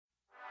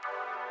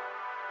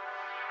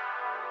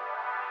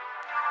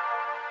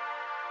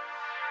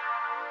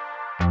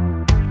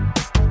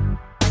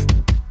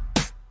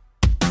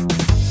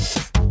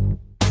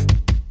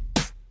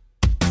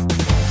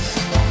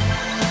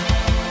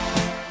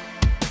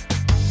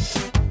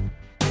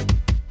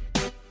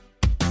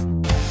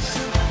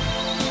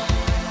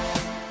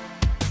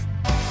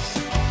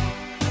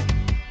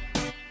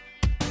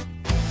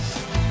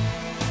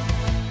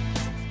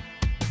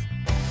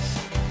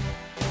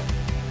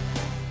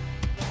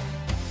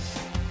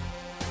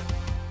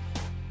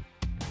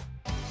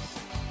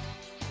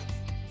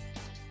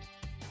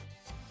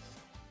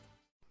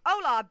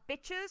Hola,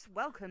 bitches!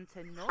 Welcome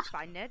to North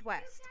by Nerd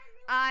West.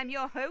 I'm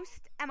your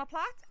host, Emma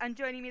Platt, and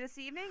joining me this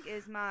evening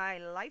is my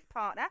life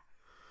partner.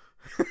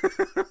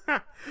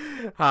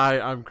 Hi,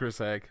 I'm Chris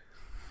Egg.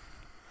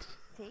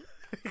 See?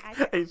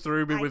 He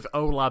threw me with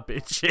hola,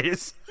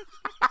 bitches.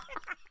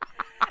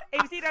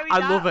 I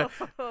love it.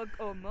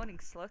 Or morning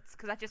sluts,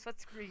 because I just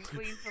watched Scream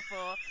Queen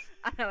before,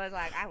 and I was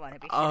like, I want to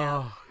be shit Oh,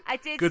 out. I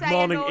did good say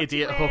morning, a naughty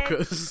idiot word.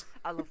 hookers.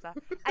 I love that.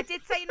 I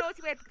did say a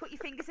naughty word, put your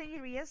fingers in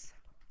your ears.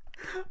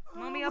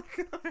 Warm me up.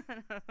 So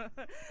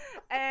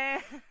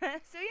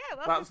yeah,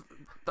 well,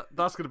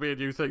 That's going to be a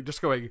new thing.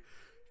 Just going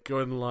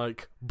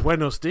like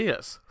Buenos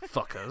dias,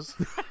 fuckers.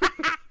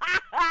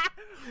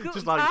 Guten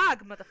just like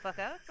Tag,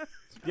 motherfucker.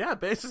 Yeah,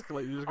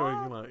 basically, you're just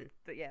going like.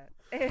 But yeah.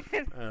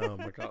 Oh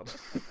my god.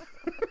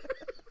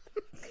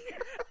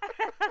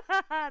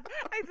 I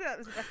thought that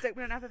was the best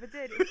opening I've ever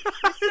did. It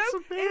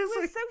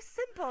was so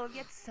simple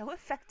yet so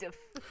effective.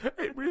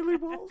 It really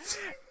was.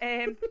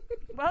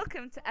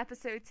 Welcome to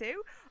episode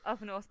 2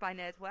 of North by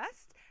Nerd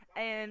West.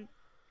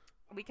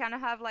 We kind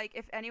of have like,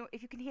 if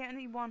you can hear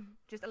anyone,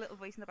 just a little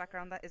voice in the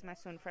background, that is my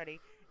son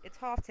Freddie. It's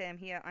half term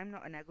here. I'm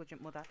not a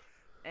negligent mother.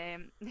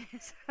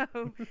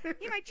 So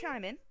you might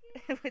chime in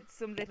with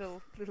some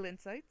little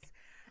insights.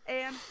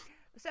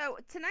 So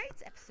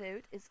tonight's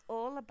episode is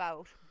all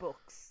about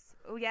books.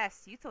 Oh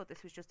yes, you thought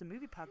this was just a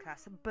movie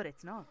podcast, but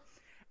it's not.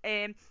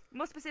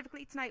 More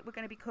specifically, tonight we're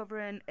going to be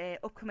covering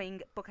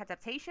upcoming book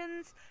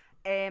adaptations,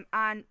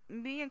 and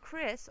me and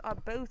Chris are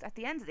both at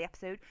the end of the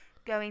episode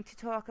going to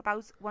talk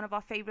about one of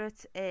our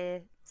favourite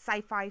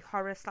sci-fi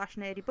horror /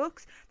 nerdy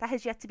books that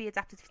has yet to be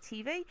adapted for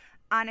TV,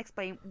 and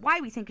explain why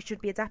we think it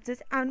should be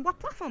adapted and what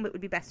platform it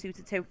would be best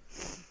suited to.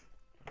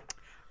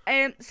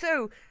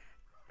 So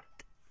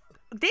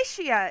this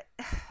year,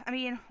 I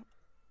mean,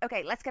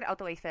 okay, let's get it out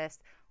the way first.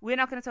 We're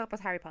not going to talk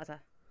about Harry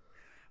Potter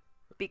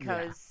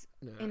because,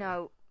 you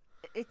know,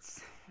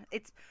 it's.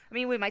 I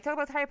mean, we might talk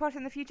about Harry Potter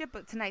in the future,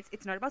 but tonight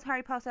it's not about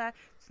Harry Potter.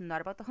 It's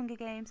not about the Hunger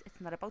Games. It's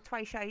not about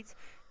Twilight.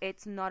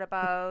 It's not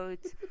about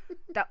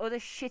that other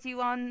shitty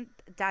one,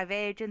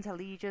 Divergent,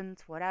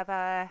 Allegiant,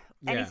 whatever,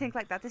 anything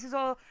like that. This is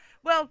all.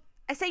 Well,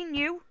 I say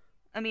new.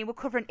 I mean, we're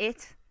covering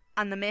It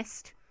and The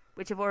Mist,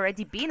 which have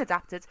already been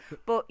adapted,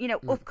 but you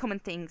know, upcoming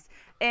things.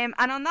 And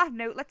on that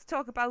note, let's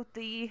talk about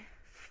the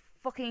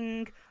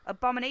fucking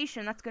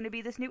abomination that's going to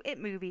be this new It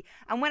movie.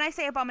 And when I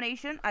say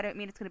abomination, I don't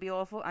mean it's going to be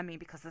awful. I mean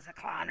because there's a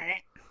clown in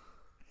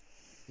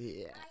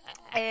it.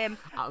 Yeah.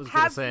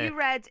 Have you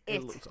read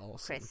It, looks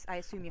awesome. Chris? I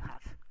assume you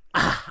have.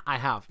 I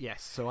have,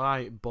 yes. So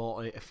I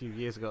bought it a few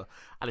years ago,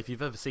 and if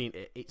you've ever seen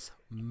it, it's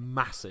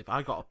massive.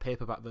 I got a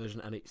paperback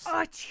version, and it's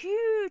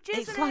huge,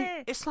 isn't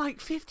it? It's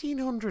like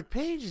 1,500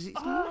 pages.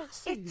 It's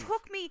massive. It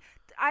took me.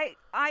 I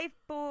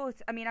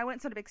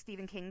went on a big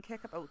Stephen King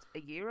kick about a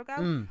year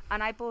ago,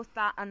 and I bought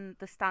that and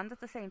The Stand at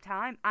the same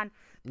time. And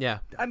yeah,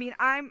 I mean,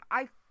 I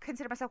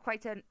consider myself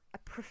quite a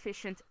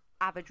proficient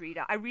avid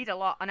reader. I read a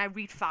lot and I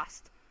read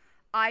fast.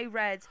 I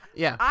read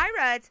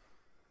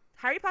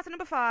Harry Potter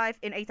 #5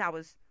 in 8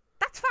 hours.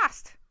 That's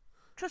fast.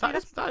 Trust me,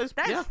 that is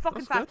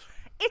fucking fast. Good.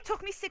 It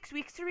took me 6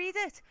 weeks to read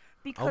it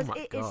because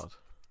it is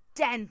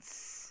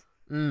dense.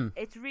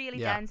 It's really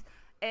dense.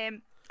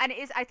 And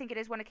I think it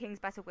is one of King's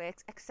better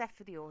works, except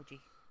for the orgy.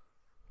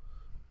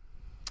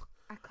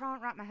 I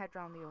can't wrap my head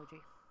around the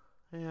orgy.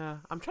 Yeah,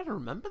 I'm trying to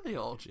remember the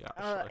orgy,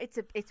 actually.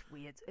 It's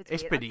weird.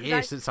 It's been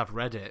years since I've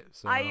read it.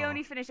 So. I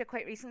only finished it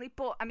quite recently,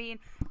 but I mean,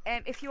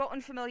 if you are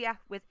unfamiliar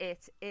with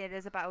it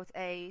is about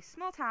a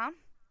small town.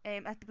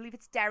 I believe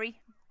it's Derry,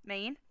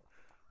 Maine,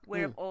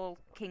 where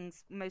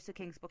most of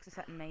King's books are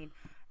set in Maine.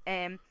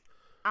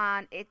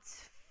 And it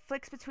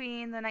flicks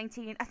between the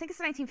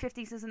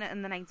 1950s, isn't it,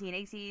 and the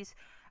 1980s,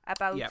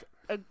 about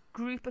a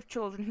group of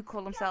children who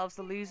call themselves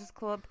the Losers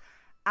Club,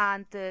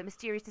 and the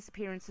mysterious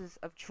disappearances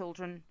of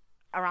children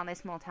around their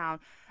small town.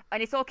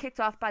 And it's all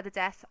kicked off by the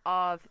death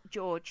of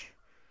George,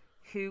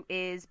 who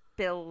is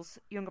Bill's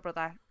younger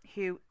brother,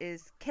 who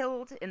is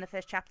killed in the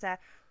first chapter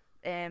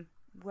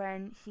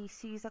when he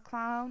sees a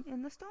clown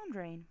in the storm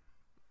drain.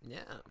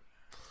 Yeah.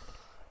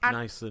 And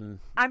nice and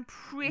I'm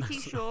pretty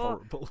sure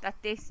horrible. that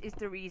this is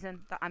the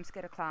reason that I'm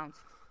scared of clowns.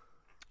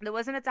 There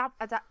was an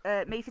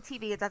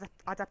made-for-TV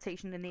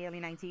adaptation in the early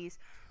 90s,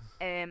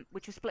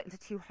 which was split into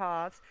 2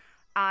 halves,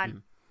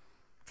 and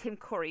Tim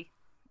Curry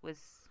was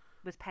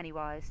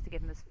Pennywise, to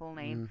give him his full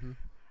name.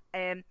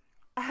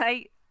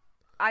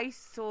 I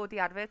saw the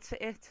adverts for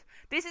it.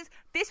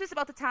 This was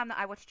about the time that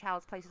I watched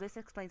Child's Play, so this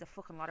explains a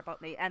fucking lot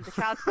about me. And the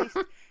Child's Play,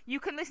 you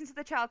can listen to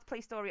the Child's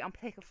Play story on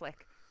Pick a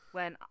Flick.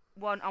 When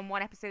on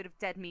one episode of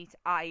Dead Meat,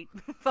 I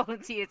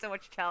volunteered to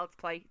watch Child's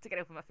Play to get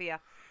over my fear.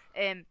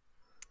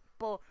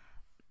 But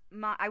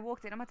I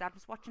walked in and my dad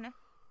was watching it,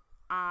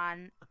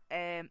 and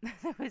it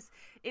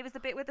was the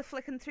bit with the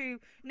flicking through.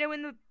 You know,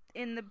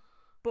 in the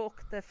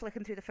book, the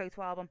flicking through the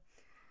photo album,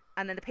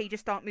 and then the pages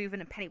start moving,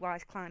 and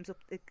Pennywise climbs up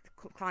the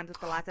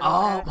ladder.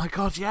 Oh my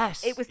god,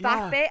 yes! It was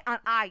that bit, and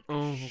I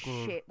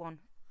shit one.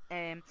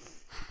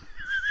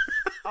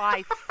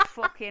 I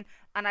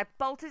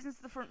bolted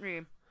into the front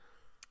room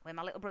where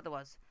my little brother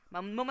was.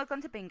 My mum had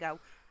gone to bingo,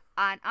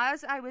 And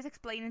as I was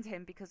explaining to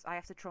him, because I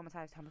have to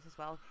traumatize Thomas as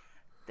well,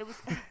 there was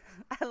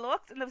I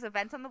looked and there was a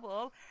vent on the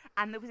wall,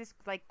 and there was this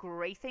like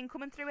grey thing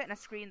coming through it, and I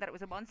screamed that it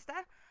was a monster.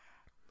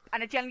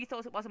 And I genuinely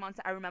thought it was a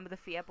monster. I remember the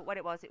fear, but what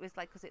it was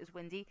like because it was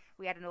windy.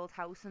 We had an old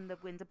house, and the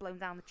wind had blown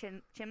down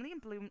the chimney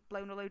and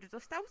blown a load of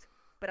dust out.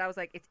 But I was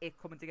like, it's it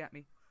coming to get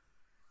me.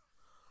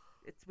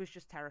 It was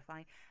just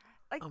terrifying.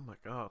 Like, Oh my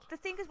god. the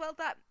thing as well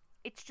that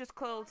it's just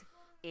called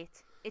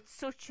It. It's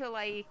such a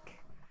like.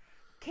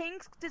 King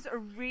does a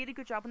really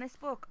good job in this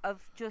book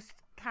of just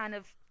kind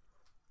of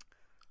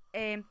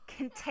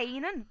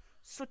containing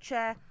such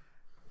a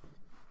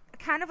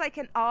kind of like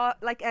an art,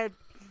 like a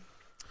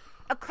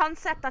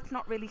concept that's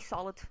not really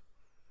solid.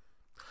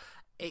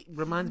 It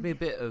reminds me a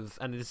bit of,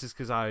 and this is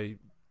because I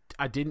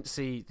didn't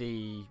see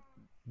the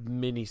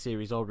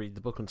mini-series or read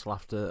the book until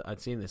after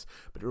I'd seen this,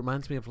 but it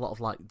reminds me of a lot of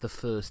like the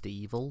first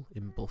evil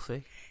in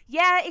Buffy.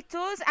 Yeah, it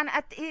does, and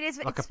it is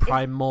like a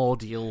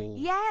primordial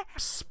yeah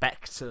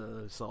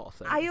spectre sort of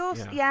thing. I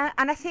also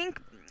and I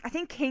think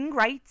King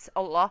writes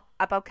a lot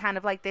about kind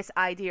of like this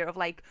idea of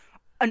like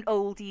an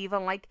old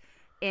evil, like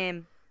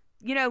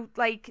you know,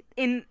 like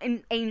in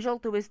Angel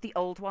there was the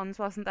old ones,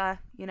 wasn't there?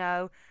 You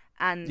know.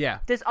 And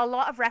there's a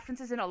lot of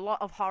references in a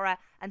lot of horror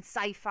and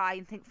sci-fi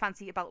and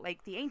fancy about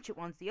like the ancient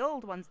ones, the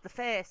old ones, the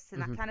firsts,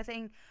 and that kind of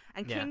thing.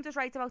 And King does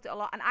write about it a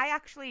lot. And I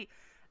actually,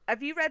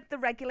 have you read The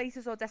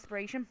Regulators or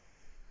Desperation?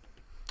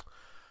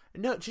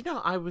 No, do you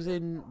know, I was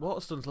in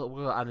Waterstones a little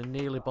while and I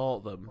nearly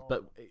bought them,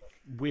 but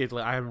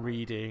weirdly I am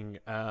reading,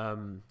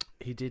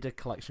 he did a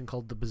collection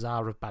called The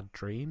Bazaar of Bad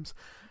Dreams.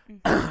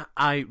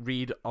 I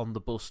read on the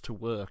bus to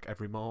work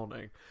every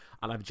morning,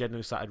 and I've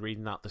genuinely started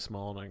reading that this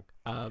morning,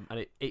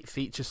 and it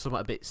features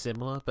something a bit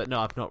similar, but no,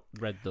 I've not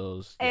read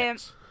those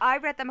yet. I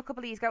read them a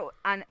couple of years ago,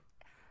 and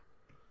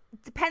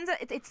it depends,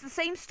 it's the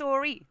same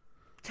story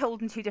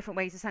told in two different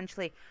ways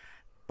essentially.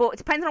 But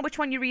depending on which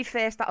one you read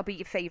first, that'll be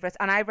your favourite.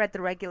 And I read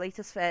The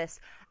Regulators first.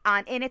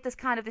 And in it, there's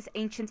kind of this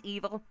ancient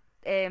evil.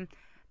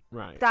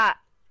 Right. That,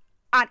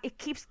 and it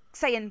keeps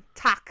saying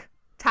tack,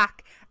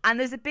 tack. And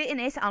there's a bit in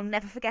it, I'll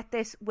never forget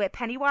this, where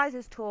Pennywise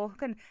is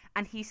talking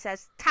and he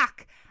says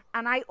tack.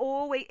 And I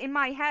always, in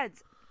my head,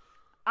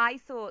 I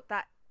thought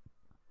that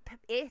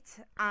it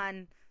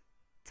and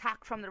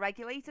tack from The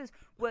Regulators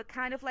were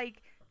kind of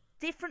like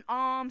different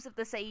arms of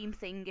the same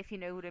thing, if you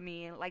know what I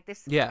mean. Like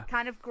this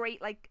kind of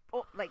great, like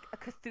a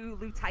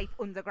Cthulhu type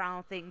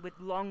underground thing with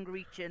long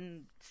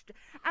reaching,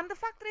 and the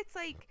fact that it's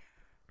like,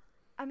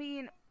 I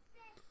mean,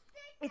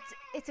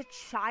 it's a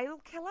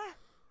child killer.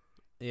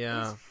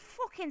 Yeah, it's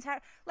fucking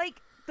terrible.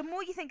 Like the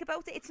more you think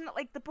about it, it's not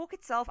like the book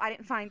itself I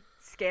didn't find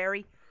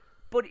scary,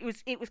 but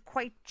it was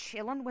quite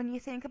chilling when you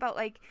think about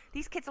like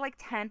these kids are like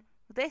 10.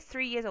 They're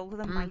 3 years older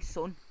than my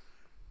son.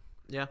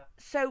 Yeah.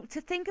 So to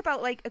think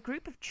about like a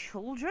group of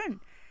children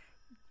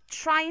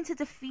trying to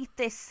defeat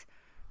this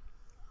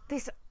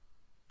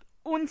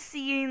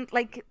unseen,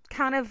 like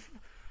kind of,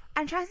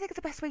 I'm trying to think of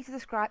the best way to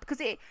describe, because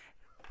it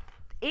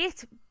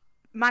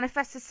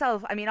manifests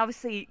itself. I mean,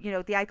 obviously, you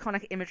know, the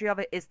iconic imagery of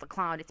it is the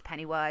clown, it's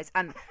Pennywise,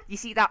 and you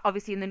see that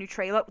obviously in the new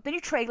trailer. The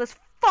new trailer's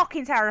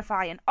fucking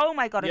terrifying. Oh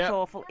my god, it's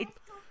awful.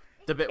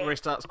 The bit where he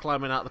starts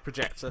climbing out the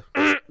projector.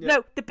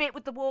 No, the bit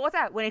with the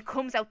water, when it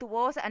comes out the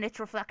water and its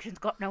reflection's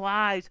got no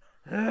eyes.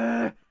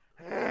 No,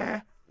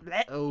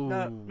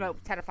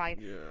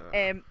 terrifying.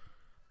 Yeah.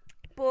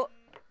 But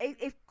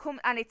it come,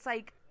 and it's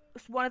like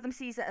one of them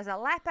sees it as a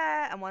leper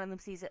and one of them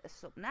sees it as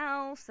something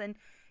else, and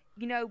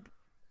you know,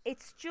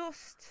 it's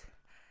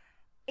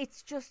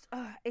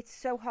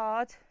so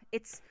hard.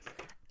 It's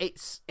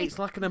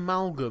like an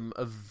amalgam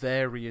of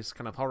various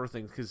kind of horror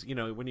things, because, you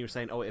know, when you were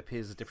saying, oh, it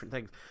appears as different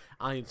things,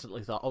 I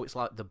instantly thought, oh, it's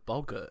like the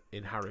boggart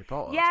in Harry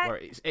Potter, where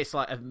it's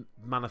like a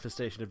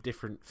manifestation of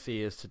different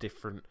fears to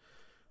different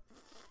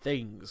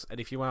things. And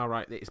if you are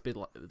right, it's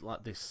been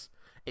like this,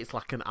 it's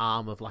like an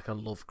arm of like a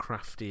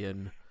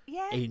Lovecraftian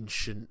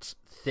ancient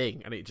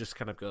thing, and it just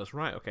kind of goes,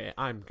 right, okay,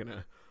 I'm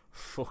gonna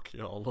fuck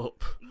you all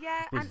up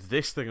with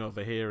this thing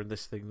over here and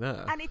this thing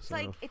there. And it's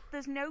like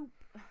there's no,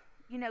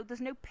 you know, there's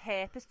no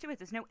purpose to it.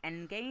 There's no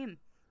end game.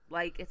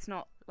 Like it's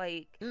not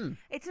like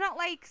it's not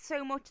like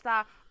so much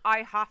that I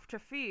have to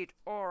feed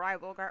or I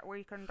will get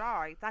weak and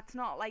die. That's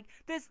not like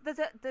there's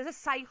a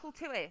cycle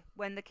to it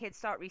when the kids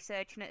start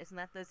researching it, isn't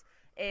there? There's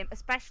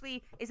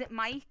especially, is it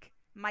Mike?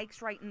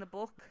 Mike's writing the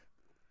book.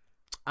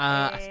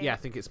 Yeah, I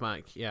think it's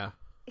Mike. Yeah,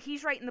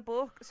 he's writing the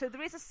book, so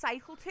there is a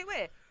cycle to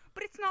it,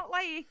 but it's not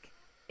like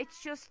it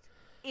just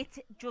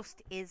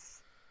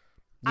is.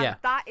 And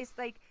that is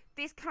like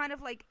this kind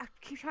of like I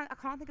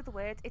can't think of the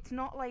word. It's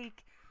not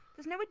like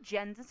there's no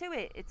agenda to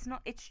it. It's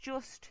not. It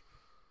just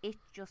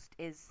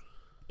is.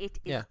 It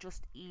is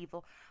just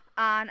evil.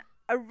 And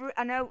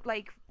I know,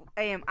 like,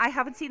 I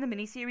haven't seen the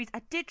miniseries.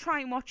 I did try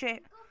and watch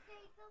it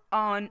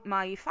on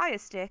my Fire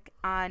Stick,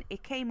 and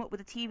it came up with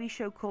a TV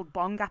show called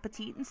Bong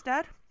Appetit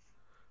instead.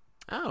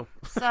 Oh,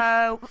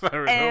 so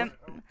fair enough.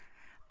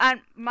 And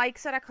Mike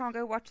said I can't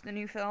go watch the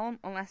new film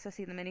unless I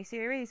see the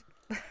miniseries.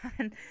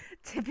 And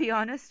to be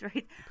honest,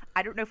 right,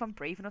 I don't know if I'm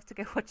brave enough to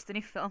go watch the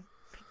new film.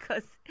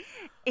 because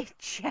it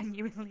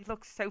genuinely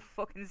looks so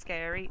fucking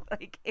scary.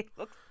 Like, it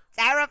looks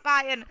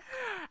terrifying.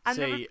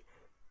 And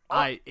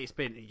it's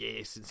been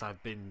years since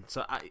I've been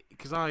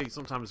because I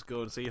sometimes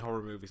go and see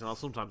horror movies, and I'll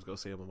sometimes go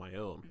see them on my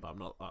own, but I'm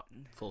not that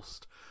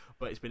fussed.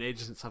 But it's been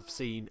ages since I've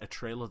seen a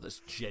trailer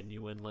that's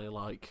genuinely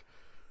like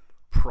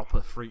proper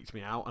freaked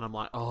me out, and I'm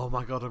like, oh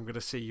my god, I'm gonna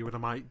see you, and I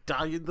might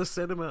die in the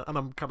cinema, and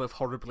I'm kind of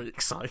horribly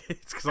excited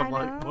because I'm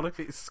like, what if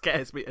it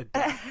scares me to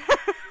death?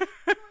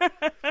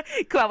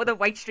 Go out with a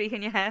white streak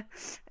in your hair.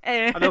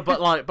 I know, but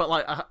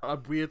a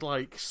weird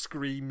like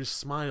scream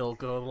smile,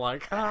 going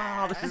like,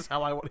 this is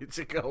how I want it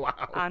to go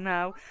out. I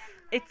know,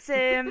 it's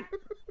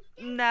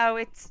no,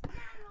 it's.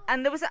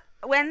 And there was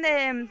when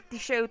they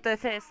showed the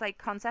first like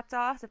concept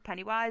art of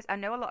Pennywise, I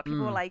know a lot of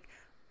people were like,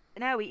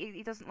 no,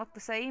 he doesn't look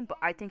the same, but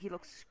I think he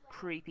looks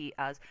creepy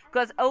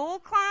because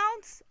old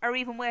clowns are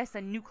even worse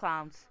than new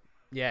clowns.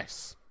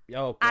 Yes.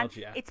 Oh god, and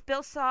yeah. It's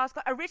Bill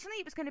Skarsgård. Originally,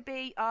 it was going to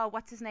be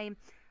what's his name?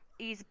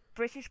 He's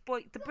British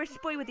boy, the British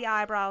boy with the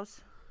eyebrows.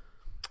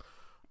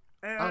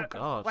 Oh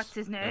god, what's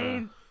his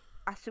name?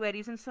 I swear he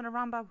was in Son of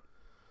Rambo.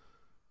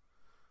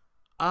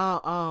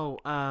 Oh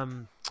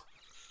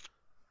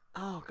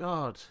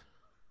god.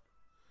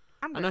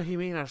 I know who you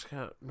mean. I just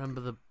can't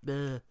remember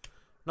the.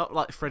 Not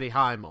like Freddie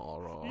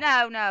Highmore or.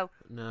 No.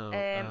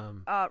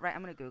 Oh right.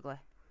 I'm gonna Google it.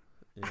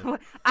 Yeah.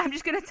 I'm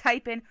just gonna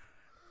type in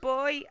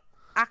boy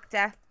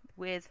actor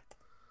with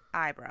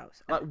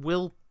eyebrows. Like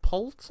Will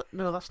Poulter?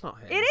 No, that's not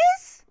him. It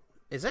is.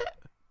 Is it?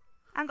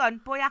 Hang on,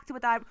 boy actor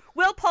with eyebrows.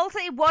 Will Poulter.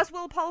 It was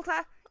Will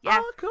Poulter. Yeah.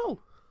 Oh, cool.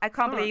 I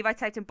can't believe I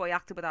typed in boy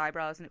actor with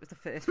eyebrows and it was the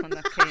first one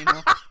that came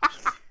up.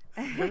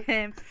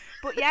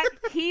 But yeah,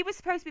 he was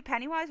supposed to be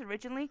Pennywise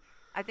originally.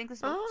 I think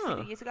this was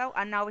about 2 years ago,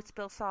 and now it's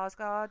Bill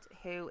Skarsgård,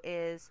 who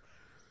is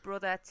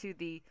brother to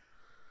the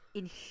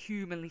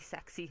inhumanly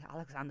sexy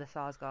Alexander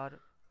Skarsgård.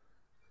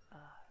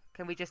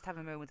 Can we just have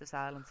a moment of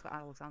silence for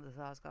Alexander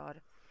Skarsgård?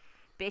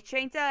 Bitch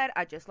ain't dead.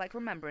 I just like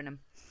remembering him.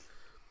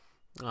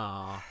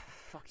 Ah.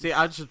 See,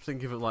 I just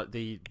think of it like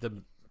the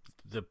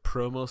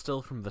promo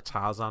still from the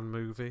Tarzan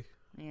movie.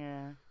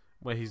 Yeah.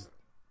 Where he's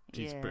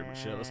pretty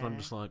much shirtless, and I'm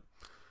just like,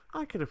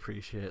 I can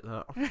appreciate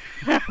that.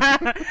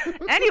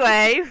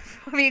 Anyway,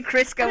 me and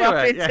Chris go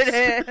up into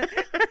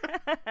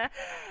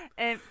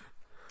it.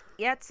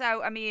 Yeah,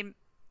 so, I mean,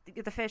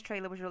 the first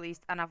trailer was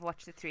released, and I've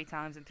watched it 3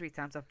 times, and 3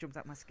 times I've jumped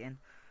out my skin.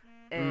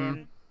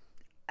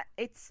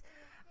 It's...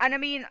 And, I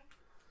mean,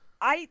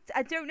 I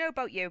don't know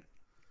about you.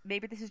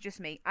 Maybe this is just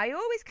me. I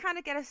always kind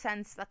of get a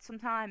sense that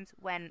sometimes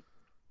when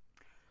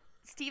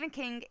Stephen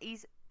King,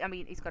 he's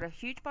got a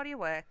huge body of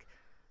work.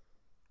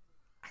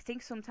 I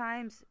think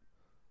sometimes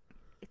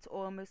it's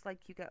almost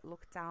like you get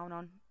looked down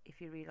on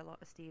if you read a lot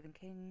of Stephen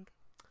King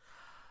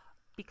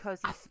because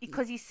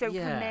he's so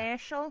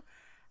commercial.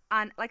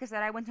 And like I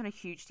said, I went on a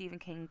huge Stephen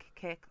King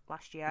kick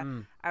last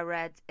year. I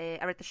read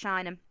The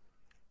Shining.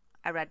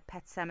 I read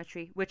Pet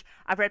Sematary, which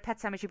I've read Pet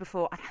Sematary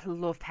before, and I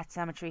love Pet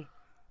Sematary.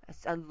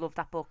 I love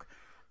that book.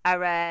 I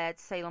read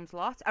Salem's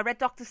Lot. I read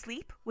Doctor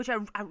Sleep, which I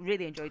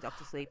really enjoyed.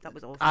 Doctor Sleep, that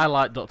was awesome. I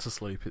like Doctor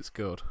Sleep. It's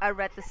good. I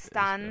read The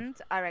Stand.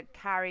 I read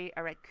Carrie.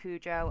 I read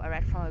Cujo. I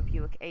read From a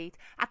Buick 8.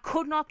 I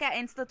could not get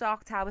into the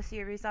Dark Tower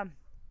series.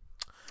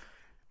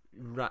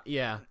 Right.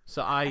 Yeah.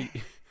 So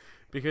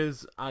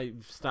because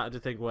I've started to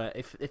think where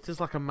if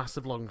there's like a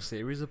massive long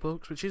series of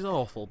books, which is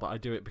awful, but I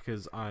do it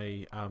because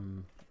I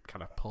am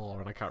kind of poor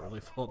and I can't really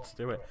afford to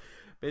do it.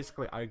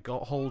 Basically, I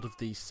got hold of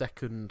the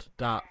second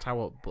Dark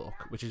Tower book,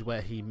 which is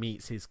where he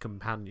meets his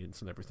companions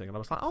and everything, and I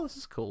was like, "Oh, this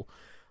is cool,"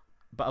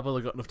 but I've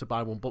only got enough to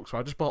buy one book, so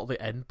I just bought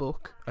the end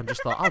book and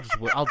just thought,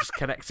 I'll just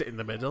connect it in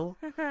the middle.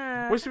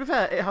 Which, to be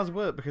fair, it has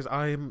worked because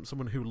I am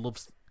someone who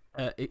loves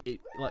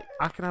it. Like,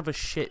 I can have a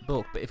shit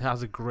book, but if it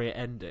has a great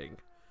ending,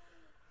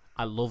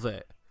 I love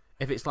it.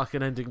 If it's like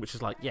an ending which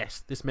is like,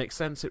 yes, this makes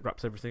sense, it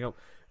wraps everything up.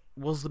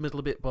 Was the middle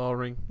a bit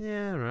boring?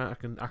 Yeah, right.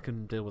 I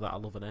can deal with that. I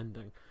love an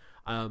ending.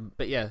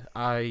 But yeah,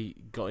 I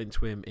got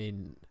into him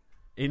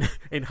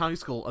in high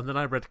school, and then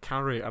I read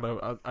Carrie,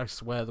 and I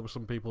swear there were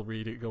some people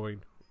reading it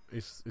going,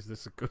 "Is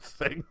this a good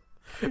thing?"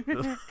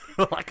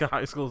 Like a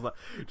high school's like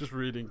just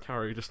reading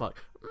Carrie, just like,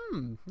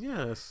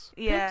 yes,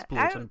 yeah,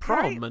 blood and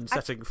prom and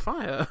setting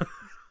fire.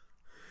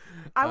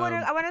 I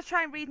want to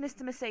try and read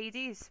Mr.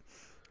 Mercedes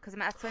because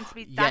that's meant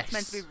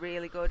to be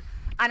really good.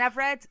 And I've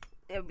read,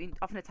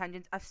 off on a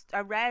tangent,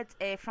 I read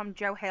from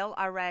Joe Hill.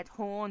 I read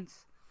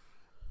Horns,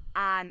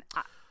 and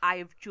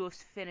I've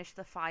just finished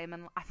The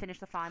Fireman. I finished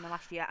The Fireman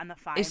last year, and The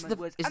Fireman was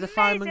amazing. Is The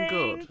Fireman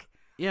good?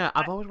 Yeah,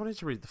 I've always wanted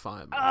to read The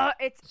Fireman.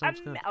 It's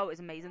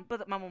amazing.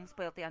 But my mum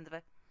spoiled the end of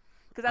it.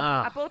 Because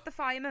I bought The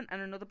Fireman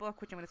and another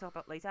book, which I'm going to talk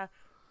about later,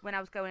 when I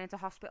was going into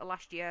hospital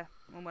last year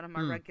on one of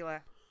my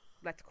regular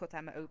Let's Cut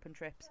Emma open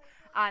trips.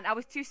 And I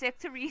was too sick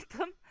to read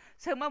them.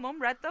 So my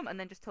mum read them and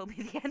then just told me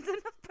the ending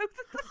of both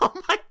of them.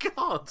 Oh my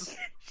god!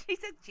 She's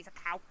a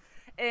cow.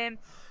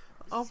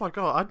 Oh my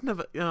god, I'd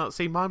never...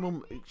 see, my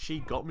mum, she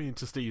got me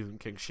into Stephen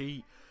King.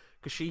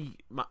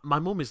 My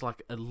mum is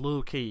like a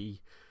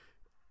low-key...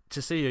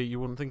 To see her, you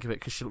wouldn't think of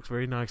it because she looks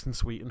very nice and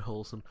sweet and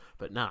wholesome.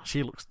 But nah,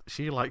 she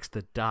likes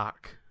the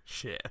dark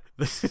shit.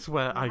 This is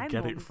where I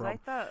get it from.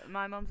 Like that.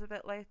 My mum's a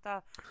bit like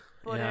that.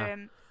 But, yeah.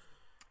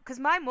 Because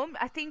my mum,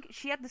 I think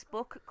she had this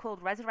book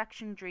called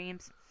Resurrection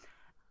Dreams,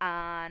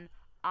 and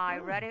I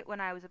read it when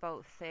I was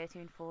about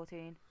 13,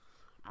 14,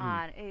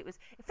 and it was,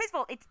 first of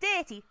all, it's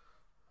dirty.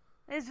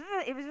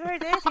 It was very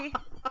dirty.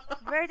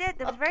 Very dirty.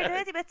 There was very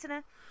dirty bits in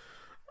it.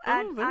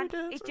 And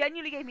it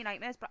genuinely gave me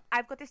nightmares, but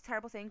I've got this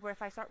terrible thing where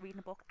if I start reading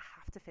a book, I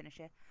have to finish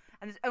it.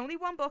 And there's only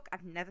one book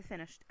I've never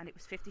finished, and it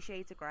was 50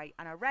 Shades of Grey.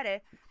 And I read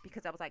it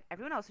because I was like,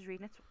 everyone else is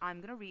reading it, so I'm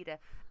going to read it.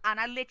 And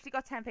I literally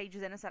got 10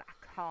 pages in and said, I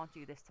can't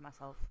do this to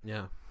myself.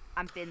 Yeah.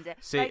 I'm binned it.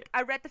 See, like,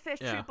 I read the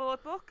first True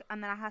Blood book,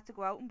 and then I had to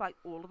go out and buy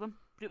all of them.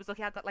 But it was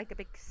lucky I got like a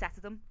big set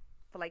of them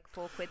for like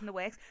 £4 in the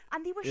works.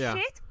 And they were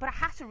shit, but I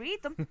had to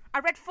read them. I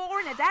read 4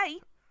 in a day.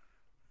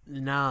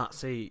 Nah,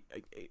 see,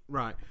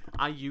 right.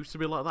 I used to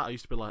be like that. I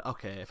used to be like,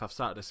 okay, if I've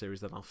started a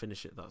series, then I'll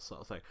finish it, that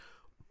sort of thing.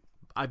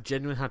 I've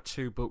genuinely had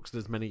 2 books in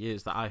as many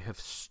years that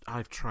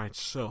I've tried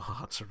so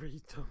hard to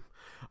read them,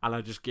 and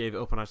I just gave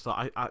it up. And I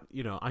thought,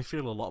 I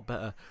feel a lot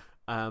better.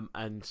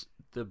 And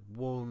the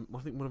one, I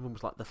think one of them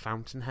was like The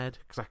Fountainhead,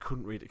 because I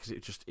couldn't read it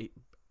because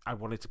I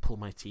wanted to pull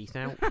my teeth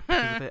out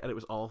because of it, and it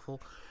was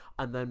awful.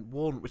 And then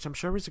one, which I'm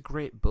sure is a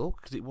great book,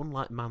 because it won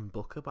like Man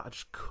Booker, but I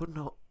just could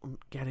not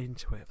get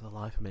into it for the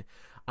life of me.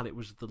 And it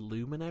was The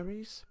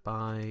Luminaries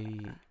by,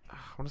 I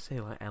want to say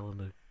like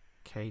Eleanor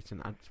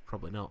Caton.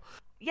 Probably not.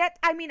 Yeah,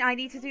 I mean, I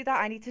need to do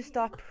that. I need to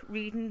stop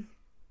reading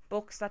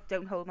books that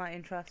don't hold my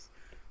interest.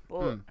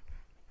 But,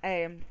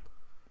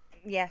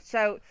 yeah,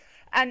 so,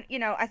 and, you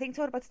know, I think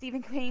talking about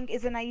Stephen King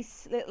is a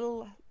nice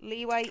little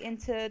leeway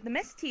into the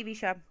Mist TV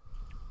show,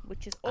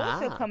 which is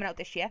also coming out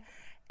this year.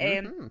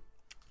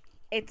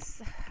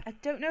 It's, I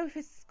don't know if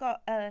it's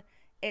got,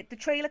 the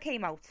trailer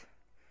came out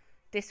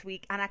this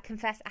week, and I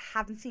confess I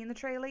haven't seen the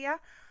trailer yet.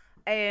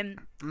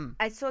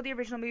 I saw the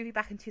original movie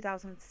back in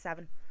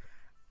 2007,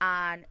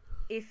 and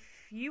if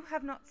you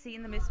have not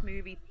seen the Mist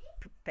movie,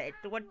 prepare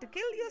to want to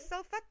kill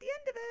yourself at the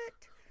end of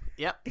it.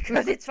 Yep.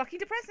 Because it's fucking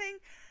depressing.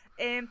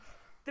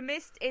 The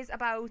Mist is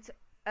about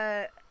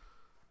a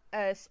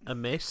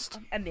mist.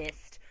 A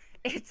mist.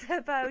 It's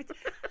about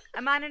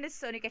a man and his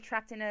son who get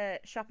trapped in a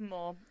shopping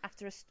mall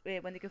after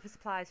when they go for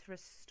supplies for a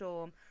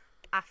storm.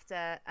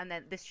 And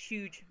then this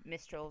huge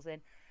mist rolls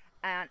in,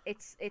 and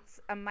it's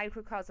a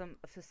microcosm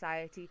of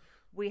society.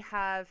 We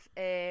have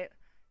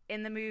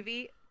in the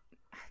movie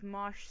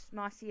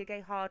Marcia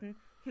Gay Harden,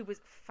 who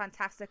was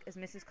fantastic as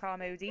Mrs.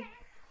 Carmody.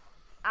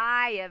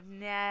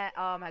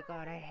 Oh my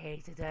god, I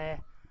hated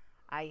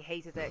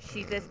her.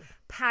 She's this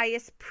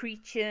pious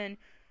preaching,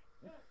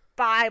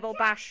 Bible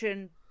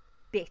bashing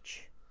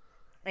bitch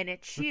in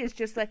it. She is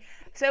just like,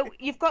 so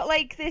you've got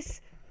like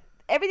this,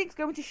 everything's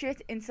going to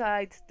shit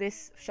inside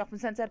this shopping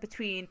centre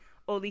between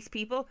all these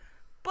people,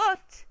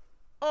 but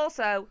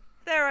also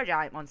there are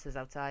giant monsters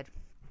outside,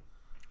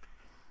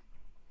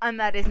 and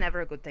that is never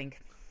a good thing.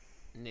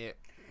 Yeah.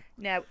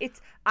 No,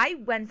 I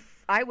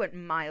went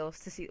miles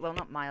to see, well,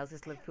 not miles,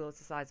 because Liverpool is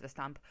the size of a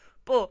stamp,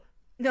 but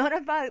none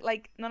of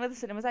the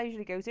cinemas I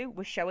usually go to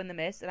was showing The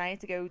Mist, and I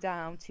had to go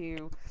down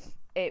to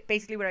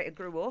basically where I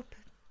grew up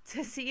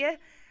to see it.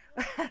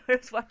 I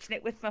was watching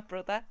it with my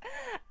brother,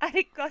 and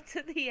it got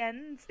to the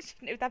end,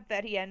 that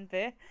very end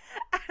bit,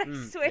 and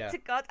I swear to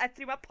God, I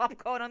threw my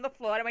popcorn on the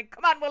floor, and I went,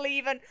 come on, we're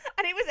leaving,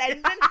 and it was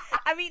ending.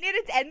 I mean,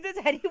 it had ended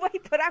anyway,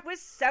 but I was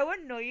so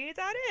annoyed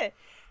at it.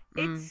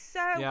 It's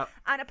so...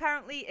 And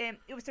apparently,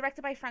 it was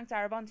directed by Frank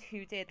Darabont,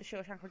 who did The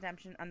Shawshank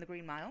Redemption and The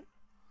Green Mile,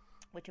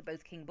 which are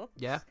both King books.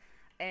 Yeah.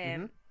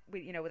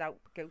 With, without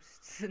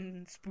ghosts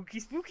and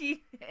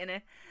spooky in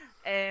it.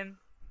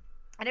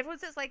 And everyone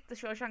says, like, The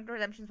Shawshank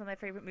Redemption is one of their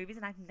favourite movies,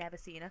 and I've never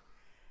seen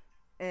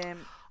it.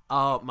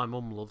 My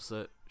mum loves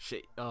it.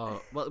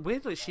 Well,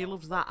 weirdly, she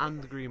loves that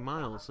and The Green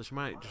Mile, so she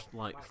might just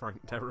like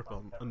Frank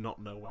Darabont and not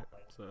know it.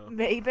 So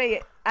maybe.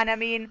 And I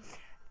mean,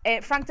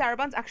 Frank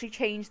Darabont actually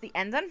changed the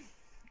ending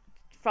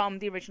from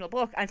the original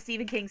book, and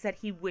Stephen King said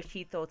he wished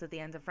he'd thought of the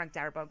end and Frank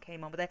Darabont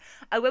came on with it.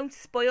 I won't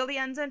spoil the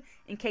ending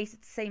in case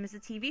it's the same as the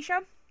TV show.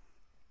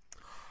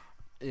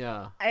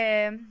 Yeah.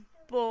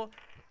 But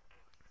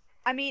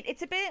I mean,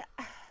 it's a bit.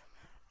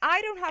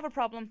 I don't have a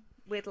problem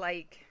with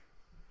like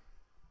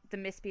The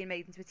Mist being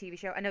made into a TV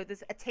show. I know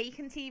there's a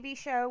Taken TV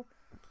show.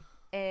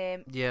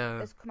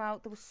 Has come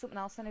out. There was something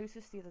else I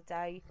noticed the other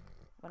day.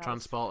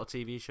 Transporter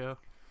TV show.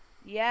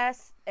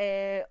 Yes.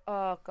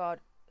 Oh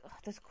God.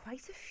 There's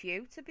quite a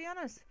few, to be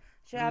honest.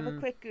 Should I have a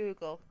quick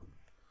Google?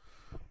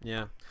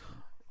 Yeah.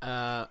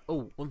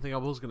 One thing I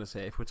was going to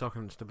say, if we're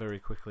talking just very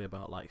quickly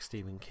about like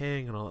Stephen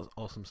King and all that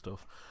awesome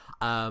stuff,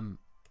 have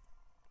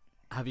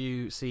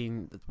you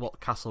seen what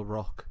Castle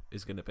Rock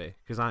is going to be?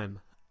 Because I'm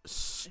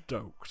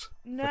stoked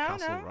for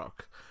Castle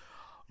Rock.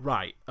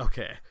 Right,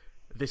 okay.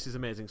 This is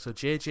amazing. So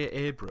J.J.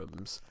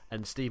 Abrams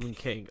and Stephen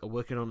King are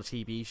working on a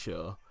TV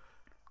show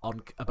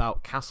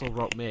about Castle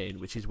Rock, Maine,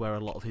 which is where a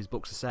lot of his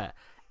books are set.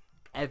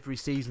 Every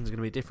season's going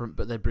to be different,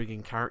 but they're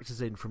bringing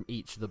characters in from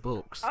each of the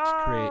books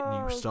to create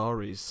new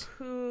stories.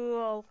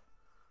 Cool.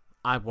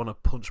 I want to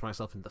punch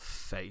myself in the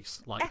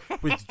face, like,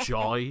 with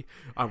joy.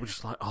 I was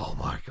just like, oh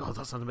my god,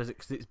 that sounds amazing.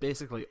 Because it's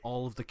basically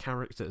all of the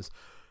characters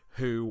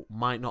who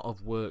might not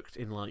have worked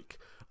in, like,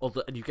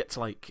 other, and you get to,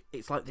 like,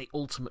 it's like the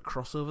ultimate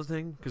crossover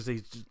thing, because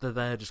they're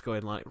there just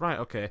going, like, right,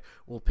 okay,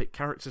 we'll pick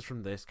characters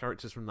from this,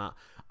 characters from that,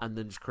 and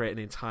then just create an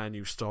entire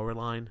new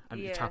storyline, and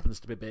it happens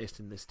to be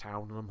based in this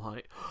town, and I'm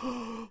like,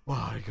 oh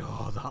my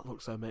god, that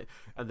looks amazing.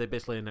 And they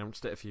basically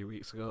announced it a few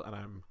weeks ago, and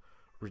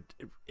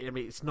I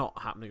mean, it's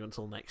not happening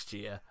until next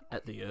year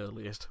at the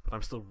earliest, but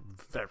I'm still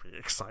very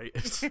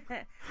excited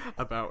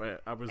about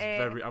it. I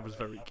was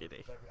very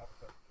giddy.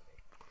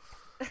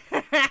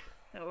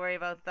 Don't worry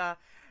about that.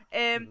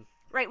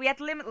 Right, we had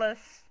Limitless,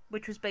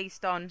 which was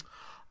based on...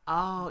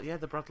 Oh, yeah,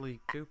 the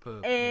Bradley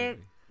Cooper movie.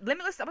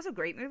 Limitless, that was a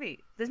great movie.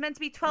 There's meant to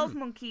be 12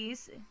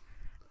 Monkeys.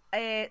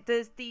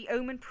 There's the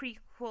Omen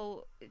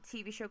prequel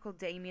TV show called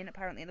Damien,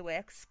 apparently in the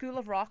works. School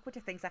of Rock, which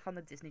I think's like on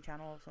the Disney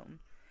Channel or something.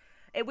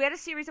 We had a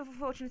series of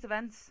unfortunate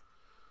events,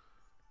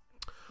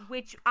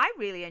 which I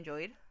really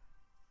enjoyed.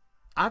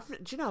 I've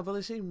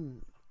only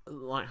seen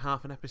like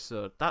half an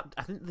episode. That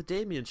I think the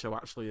Damien show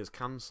actually is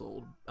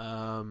cancelled.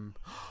 Oh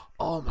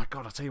my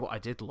god! I tell you what, I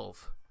did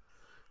love,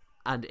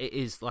 and it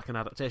is like an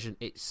adaptation.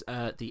 It's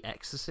The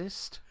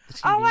Exorcist, the TV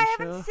show. Oh, I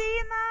haven't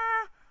seen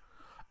that.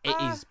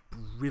 It is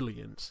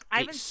brilliant. I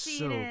haven't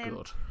seen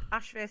good.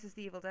 Ash versus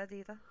the Evil Dead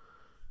either.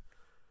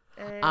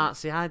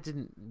 See, I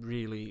didn't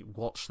really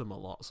watch them a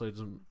lot, so it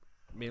doesn't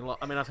mean a lot.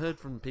 I mean, I've heard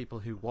from people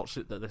who watched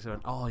it that they said,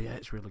 "Oh yeah,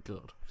 it's really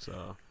good."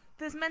 So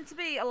there's meant to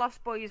be a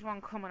Lost Boys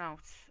one coming out.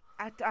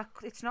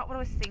 It's not what I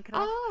was thinking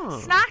of. Oh.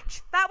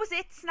 Snatch! That was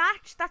it,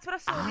 Snatch! That's what I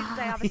saw the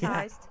other day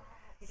advertised.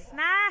 Yeah.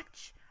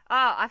 Snatch!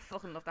 Oh, I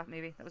fucking love that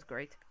movie. That was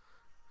great.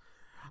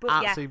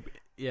 But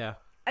yeah.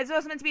 There's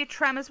also meant to be a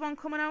Tremors one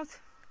coming out.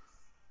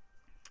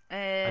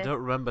 I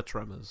don't remember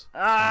Tremors.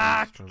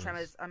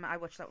 Tremors. I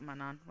watched that with my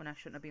nan when I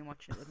shouldn't have been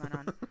watching it with my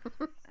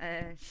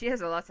nan. She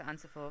has a lot to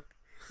answer for.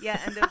 Yeah,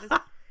 and there was...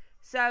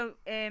 So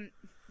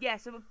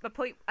my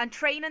point... And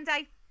Training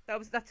Day.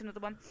 That's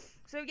another one.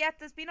 So yeah,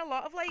 there's been a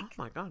lot of like, oh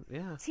my god,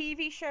 yeah,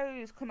 TV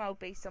shows come out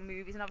based on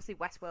movies, and obviously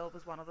Westworld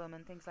was one of them,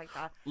 and things like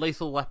that.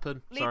 Lethal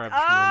Weapon. Sorry, I've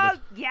just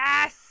remembered.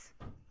 Yes.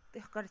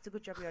 Oh god, it's a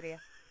good job you're here.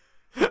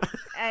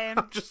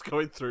 I'm just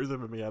going through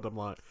them in my head. I'm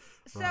like,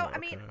 so right, I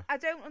mean, I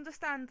don't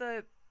understand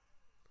the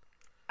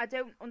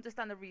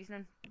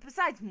reasoning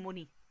besides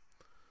money.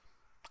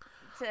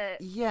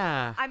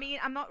 Yeah. I mean,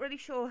 I'm not really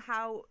sure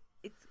how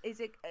it.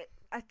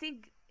 I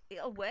think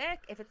it'll work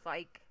if it's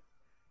like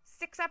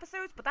 6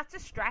 episodes, but that's a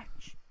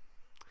stretch.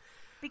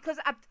 Because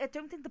I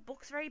don't think the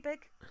book's very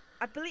big.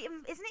 I believe,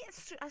 isn't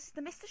it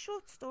the Mr.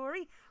 Short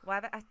Story? Why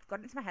have I got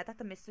it into my head that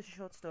the Mr.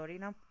 Short Story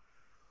now?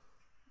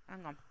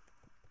 Hang on.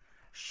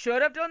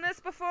 Should have done this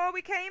before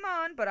we came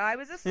on, but I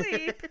was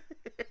asleep.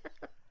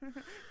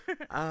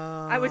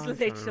 I was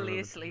literally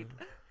asleep.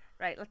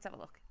 Right, let's have a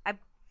look.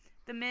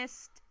 The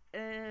Mist,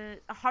 a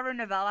horror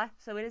novella,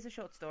 so it is a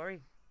short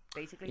story,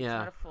 basically. Yeah.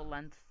 It's not a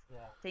full-length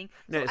thing.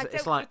 No, so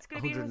it's like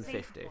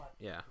 150,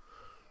 yeah.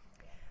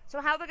 So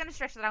how they're going to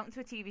stretch that out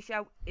into a TV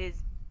show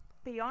is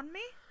beyond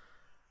me.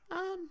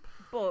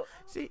 But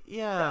see,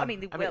 yeah, I mean,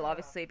 they will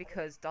obviously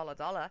because dollar.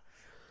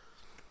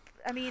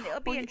 I mean, it'll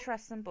be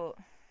interesting, but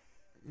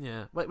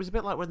yeah. Well, it was a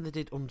bit like when they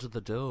did Under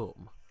the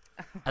Dome,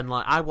 and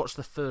like I watched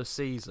the first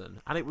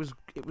season, and it was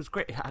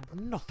great. It had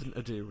nothing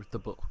to do with the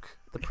book.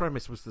 The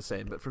premise was the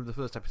same, but from the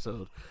first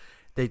episode,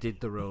 they did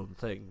their own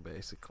thing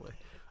basically.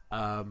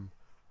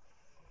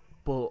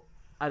 But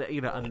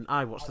and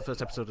I watched the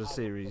first episode of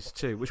series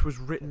 2, which was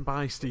written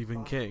by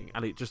Stephen King,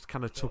 and it just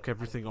kind of took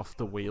everything off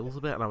the wheels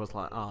a bit, and I was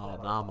like, oh,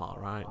 no, I'm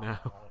alright now.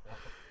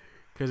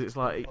 Because it's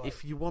like,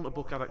 if you want a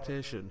book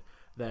adaptation,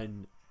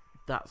 then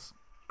that's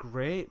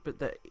great, but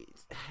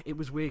it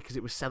was weird because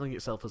it was selling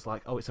itself as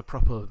like, oh, it's a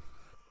proper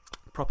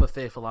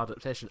faithful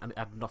adaptation, and it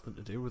had nothing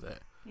to do with it.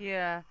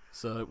 Yeah.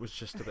 So it was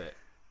just a bit...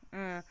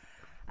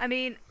 I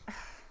mean,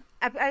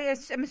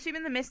 I'm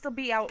assuming The Mist will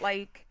be out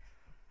like...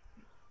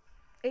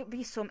 It'll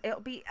be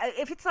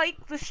if it's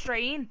like The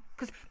Strain,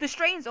 because The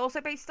Strain's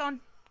also based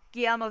on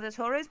Guillermo del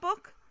Toro's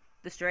book,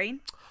 The Strain.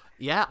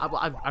 Yeah,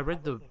 I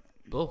read the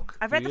book.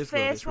 I've read the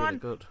first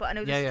one, really but I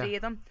know there's 3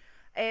 of them.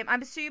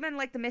 I'm assuming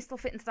like The Mist will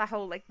fit into that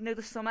whole like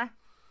the summer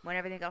when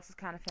everything else is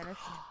kind of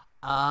finished.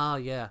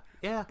 Yeah.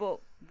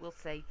 But we'll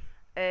see.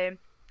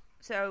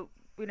 So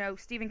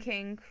Stephen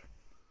King.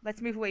 Let's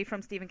move away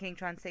from Stephen King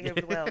trying to take over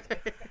the world.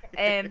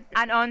 And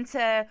on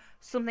to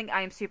something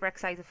I am super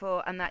excited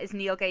for, and that is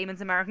Neil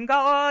Gaiman's American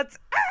Gods.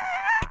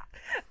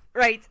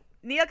 Right,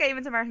 Neil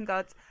Gaiman's American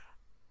Gods.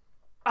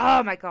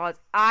 Oh my god.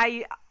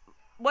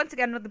 Once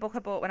again, another book I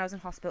bought when I was in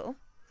hospital.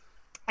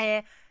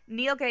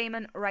 Neil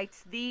Gaiman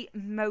writes the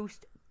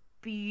most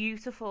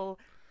beautiful,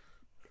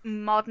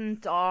 modern,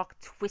 dark,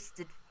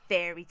 twisted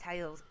fairy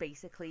tales,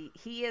 basically.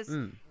 He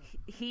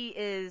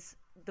is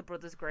the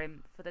Brothers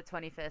Grimm for the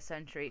 21st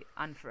century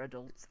and for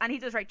adults. And he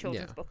does write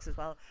children's books as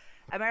well.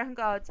 American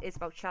Gods is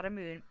about Shadow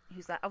Moon,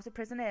 who's let out of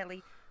prison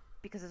early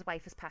because his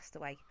wife has passed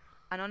away.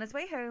 And on his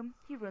way home,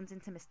 he runs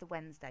into Mr.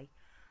 Wednesday.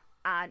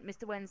 and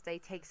Mr. Wednesday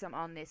takes him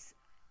on this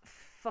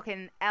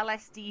fucking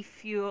LSD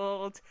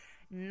fueled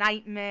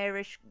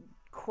nightmarish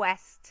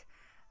quest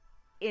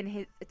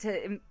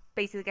to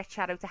basically get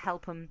Shadow to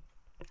help him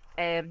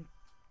in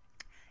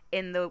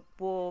the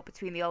war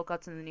between the old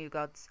gods and the new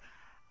gods.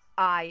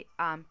 I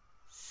am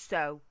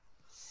so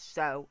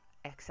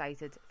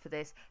excited for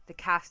this. The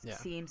cast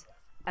seems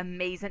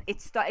amazing.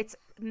 It's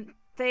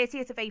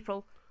 30th of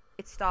April.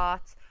 It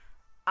starts.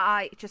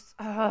 Oh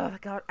my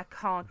god, I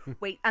can't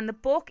wait. And the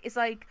book is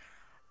like,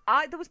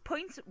 there was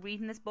points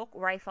reading this book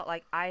where I felt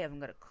like I haven't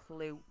got a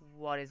clue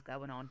what is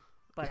going on,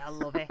 but I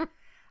love it.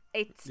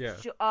 It's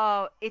it's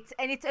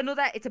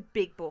a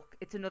big book.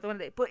 It's another one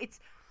of it, but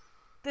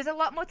there's a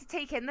lot more to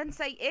take in than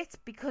say it,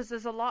 because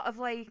there's a lot of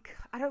like,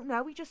 I don't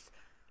know,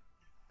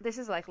 this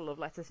is like a love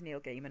letter to Neil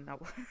Gaiman now.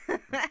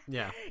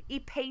 Yeah. He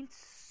paints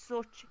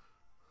such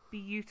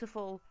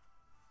beautiful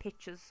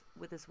pictures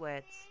with his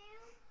words.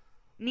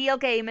 Neil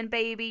Gaiman,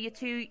 baby, you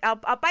two. I'll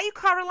buy you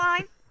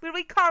Coraline. We'll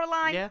read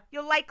Coraline. Yeah.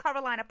 You'll like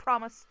Coraline, I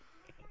promise.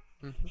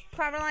 Mm-hmm.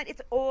 Coraline,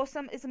 it's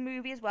awesome. It's a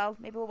movie as well.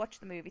 Maybe we'll watch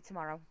the movie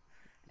tomorrow.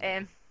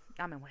 I'm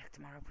in work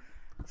tomorrow,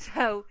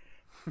 so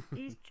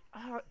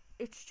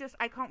it's just,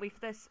 I can't wait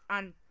for this.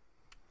 And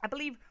I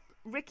believe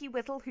Ricky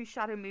Whittle, who's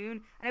Shadow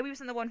Moon, I know he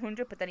was in the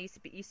 100, but then he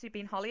used to be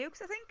in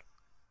Hollyoaks, I think.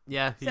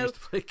 Yeah, he used to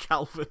play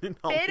Calvin in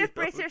Hollyoaks. Bit of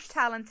British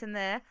talent in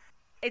there.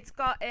 It's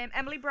got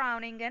Emily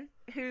Browning in,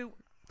 who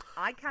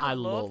I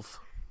love.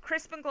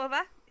 Crispin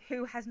Glover,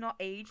 who has not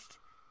aged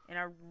in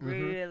a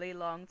really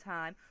long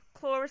time.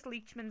 Cloris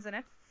Leachman's in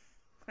it.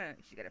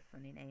 She's got a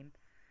funny name.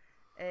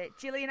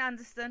 Gillian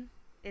Anderson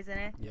is in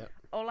it. Yep.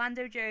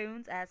 Orlando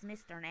Jones as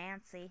Mr.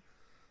 Nancy.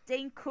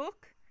 Dane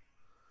Cook.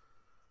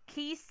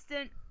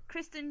 Kristen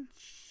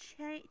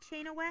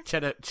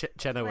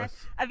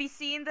Chenoweth. Have you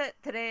seen that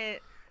today?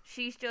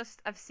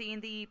 I've seen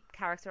the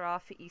character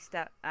art for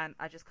Easter, and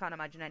I just can't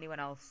imagine anyone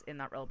else in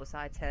that role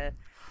besides her.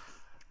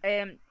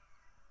 I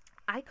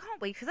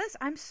can't wait for this.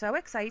 I'm so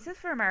excited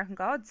for American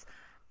Gods,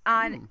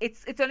 and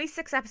it's only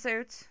 6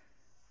 episodes.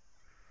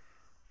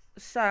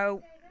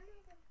 So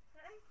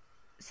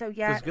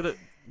yeah.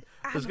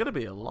 There's gonna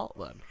be a lot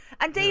then.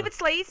 And David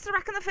Slade's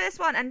directing the first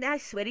one, and I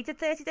swear he did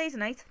 30 Days a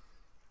Night.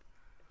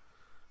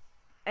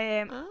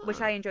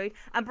 Which I enjoyed.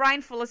 And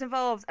Brian Fuller's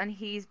involved, and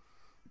he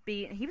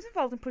was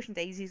involved in Pushing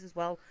Daisies as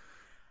well.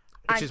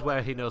 Which is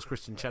where he knows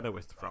Kristen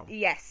Chenoweth from.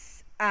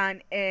 Yes.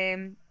 And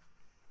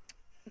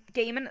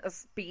Gaiman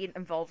has been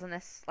involved in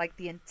this like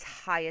the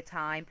entire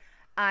time.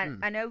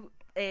 And I know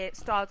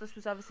Stardust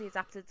was obviously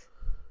adapted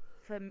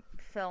for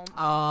film.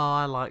 Oh,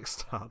 I like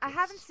Stardust. I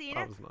haven't seen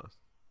it. Was nice.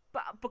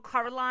 But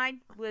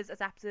Coraline was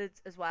adapted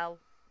as well.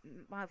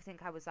 I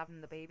think I was having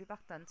the baby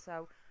back then,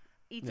 so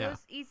he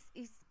does. Yeah.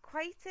 He's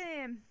quite.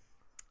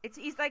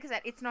 He's like I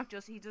said. It's not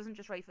just he doesn't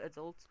just write for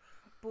adults,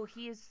 but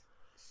he is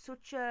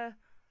such a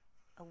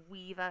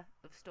weaver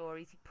of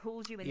stories. He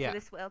pulls you into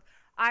this world.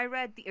 I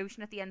read The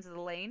Ocean at the End of the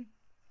Lane.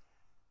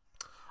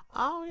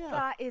 Oh yeah,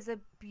 that is a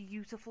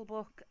beautiful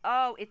book.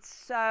 Oh,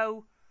 it's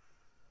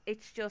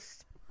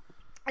just.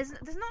 I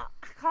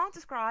can't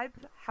describe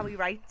how he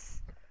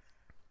writes,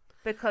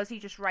 because he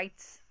just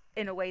writes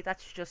in a way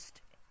that's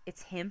just,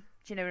 it's him.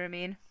 Do you know what I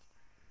mean?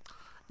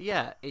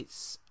 Yeah,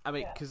 because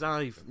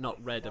I've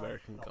not read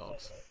American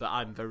Gods, but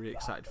I'm very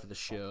excited for the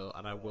show,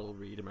 and I will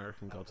read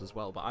American Gods as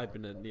well. But I've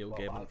been a Neil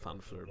Gaiman fan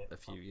for a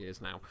few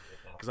years now,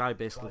 because I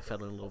basically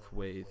fell in love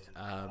with,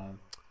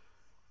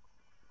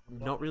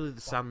 not really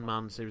the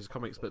Sandman series of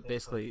comics, but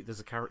basically there's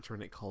a character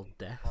in it called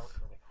Death,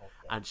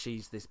 and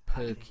she's the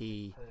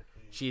perky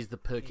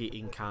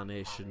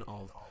incarnation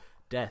of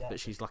Death, but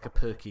she's like a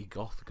perky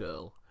goth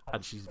girl,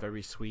 and she's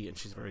very sweet and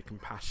she's very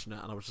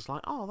compassionate, and I was just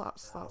like, oh,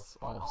 that's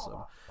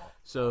awesome.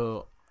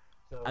 So,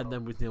 and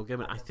then with Neil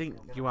Gaiman, I think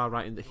you are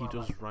right in that he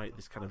does write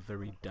this kind of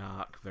very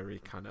dark, very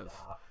kind of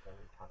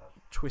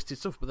twisted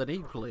stuff, but then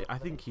equally, I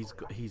think he's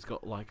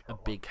got like a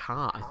big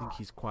heart. I think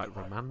he's quite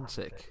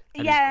romantic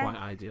and he's quite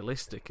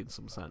idealistic in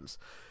some sense.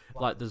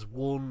 Like there's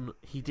one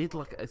he did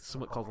like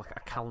something called like a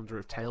calendar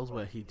of tales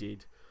where he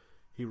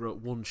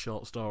wrote one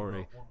short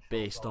story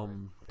based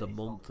on the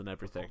month and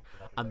everything,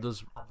 and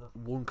there's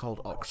one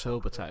called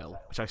October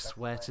Tale, which I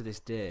swear to this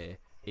day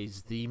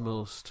is the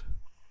most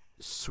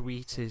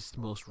sweetest,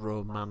 most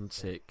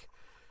romantic,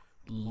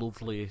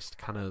 loveliest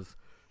kind of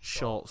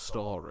short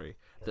story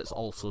that's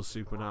also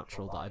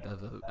supernatural that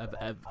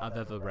I've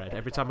ever read.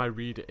 Every time I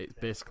read it, it's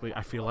basically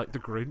I feel like the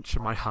Grinch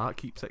and my heart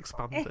keeps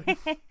expanding.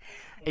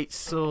 It's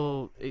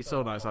so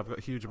nice. I've got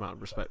a huge amount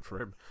of respect for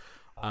him.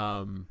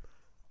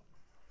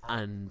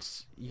 And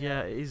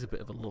yeah, it is a bit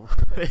of a love.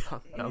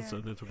 That's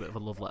turned into a bit of a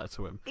love letter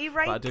to him. He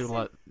writes. But I do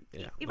like.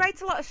 Yeah. He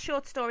writes a lot of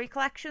short story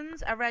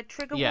collections. I read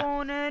Trigger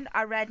Warning.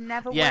 I read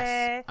Neverwhere.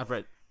 Yes, I've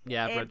read.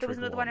 Yeah, I've read. There was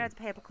Trigger another one that had a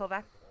purple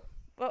cover.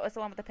 What was the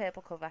one with the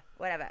purple cover?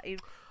 Whatever.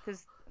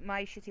 Because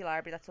my shitty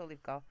library, that's all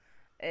they've got.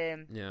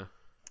 Yeah.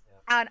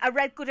 And I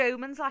read Good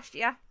Omens last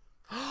year.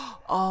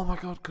 Oh my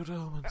god, Good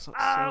Omens! That's so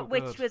good.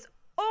 Which was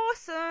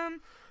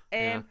awesome.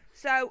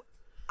 So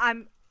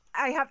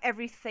I have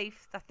every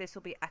faith that this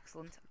will be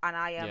excellent, and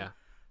I am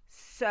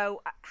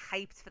so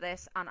hyped for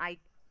this, and I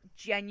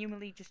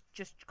genuinely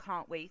just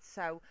can't wait.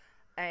 So,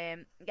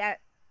 yeah,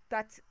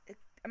 that's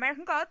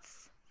American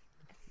Gods,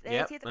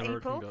 30th of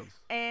April.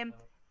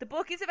 The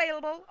book is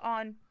available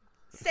on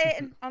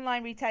certain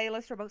online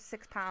retailers for about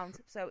 £6.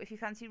 So if you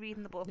fancy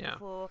reading the book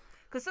before,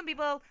 because some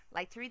people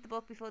like to read the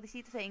book before they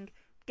see the thing,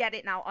 get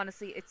it now.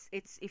 Honestly, it's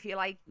if you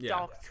like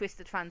dark,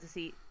 twisted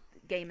fantasy,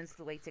 gaming's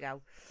the way to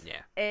go.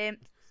 Yeah.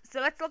 So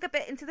let's look a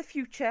bit into the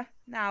future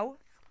now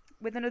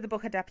with another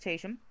book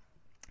adaptation.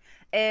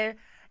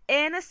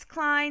 Ernest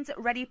Cline's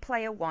Ready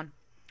Player One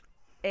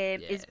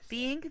is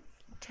being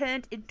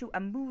turned into a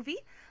movie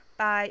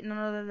by none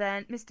other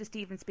than Mr.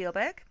 Steven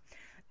Spielberg.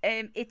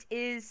 It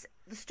is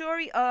the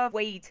story of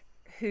Wade,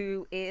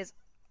 who is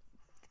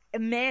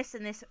immersed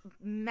in this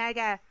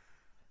mega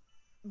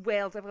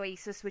world of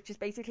Oasis, which is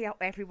basically how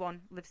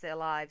everyone lives their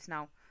lives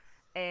now.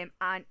 And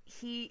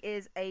he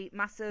is a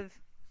massive...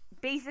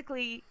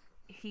 Basically,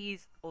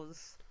 he's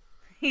us.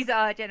 He's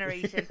our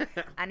generation.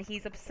 And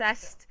he's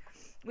obsessed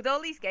with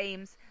all these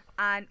games.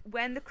 And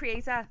when the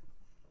creator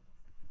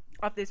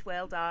of this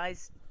world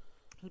dies,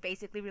 he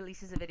basically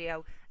releases a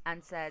video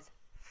and says,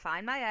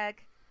 "Find my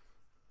egg,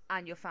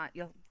 and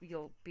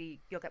you'll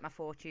get my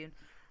fortune."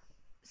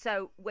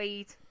 So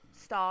Wade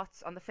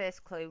starts on the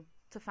first clue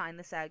to find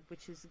this egg,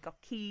 which has got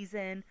keys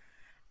in,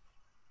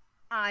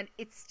 and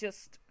it's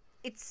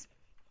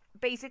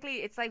basically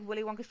it's like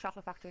Willy Wonka's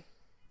Chocolate Factory,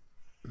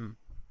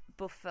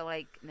 but for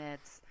like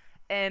nerds.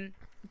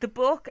 The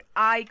book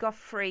I got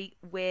free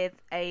with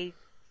a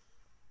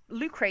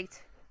Loot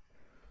Crate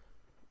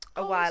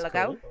a while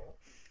ago. Cool.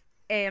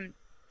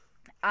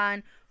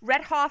 And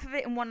read half of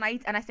it in one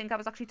night, and I think I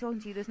was actually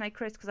talking to you this night,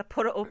 Chris, because I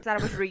put it up that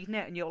I was reading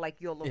it, and you're like,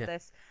 "You'll love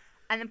this,"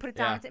 and then put it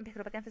down and pick it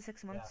up again for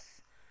 6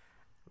 months.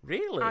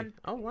 Really? And,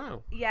 oh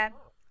wow. Yeah,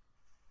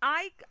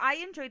 I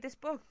enjoyed this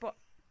book, but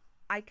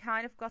I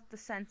kind of got the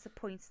sense at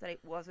points that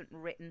it wasn't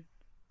written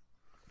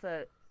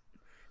for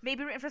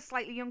a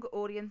slightly younger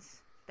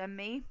audience than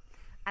me,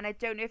 and I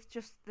don't know if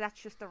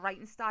that's just the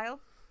writing style.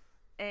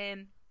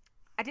 I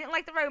didn't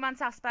like the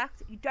romance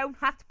aspect. You don't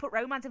have to put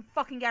romance in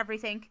fucking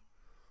everything.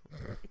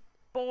 It's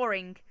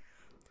boring,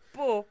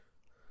 but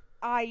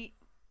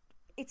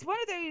it's one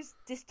of those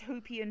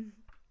dystopian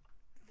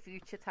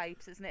future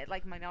types, isn't it?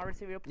 Like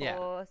Minority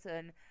Report,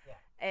 and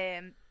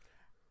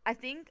I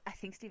think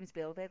Steven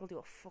Spielberg will do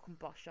a fucking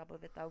boss job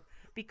of it though,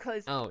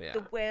 because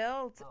the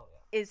world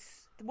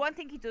is the one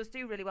thing he does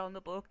do really well in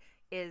the book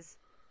is,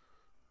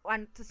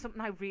 and it's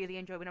something I really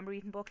enjoy when I'm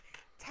reading a book.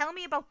 Tell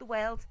me about the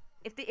world.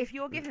 If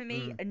you're giving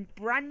me a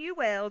brand new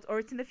world, or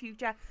it's in the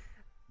future,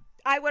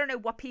 I want to know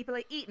what people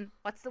are eating.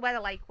 What's the weather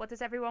like? What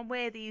does everyone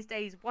wear these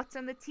days? What's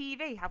on the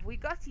TV? Have we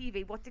got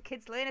TV? What do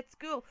kids learn at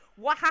school?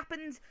 What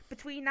happens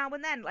between now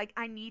and then? Like,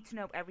 I need to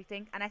know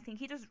everything. And I think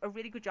he does a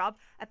really good job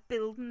at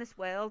building this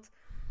world.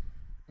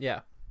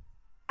 Yeah.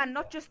 And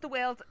not just the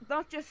world,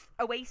 not just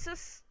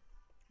Oasis,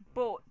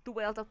 but the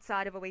world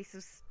outside of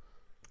Oasis.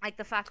 Like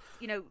the fact,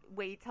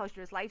 Wade tells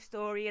you his life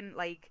story, and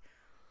like,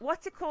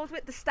 what's it called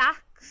with the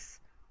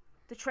stacks?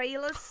 The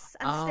trailers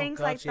and things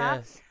like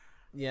that.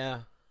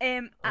 Yeah.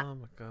 Oh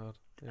my god.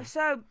 Yeah.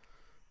 So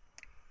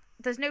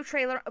there's no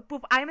trailer,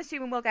 but I'm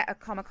assuming we'll get a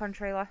Comic-Con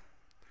trailer.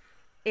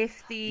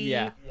 If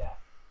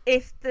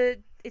it's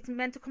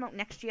meant to come out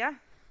next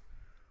year,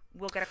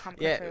 we'll get a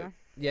Comic-Con trailer.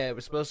 Yeah, it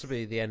was supposed to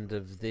be the end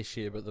of this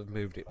year, but they've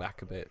moved it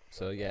back a bit.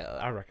 So yeah,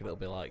 I reckon it'll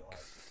be like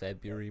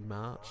February,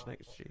 March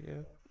next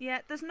year.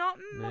 Yeah, there's not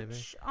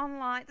much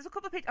online. There's a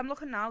couple of pictures. I'm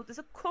looking now. There's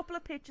a couple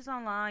of pictures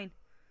online,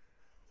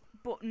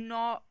 but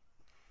not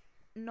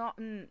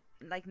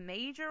like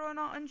major or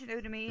not. Do you know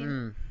what I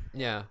mean?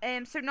 Yeah.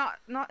 So not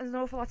an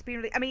awful lot to be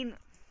really. I mean,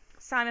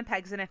 Simon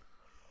Pegg's in it,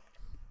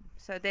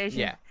 so there's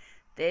your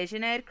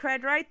nerd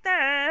cred right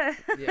there.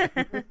 Yeah.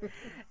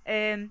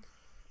 And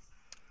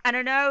I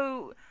don't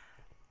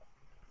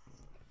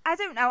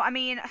know. I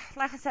mean,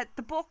 like I said,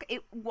 the book,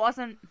 it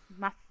wasn't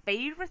my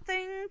favourite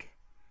thing,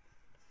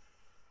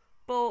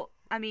 but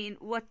I mean,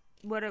 what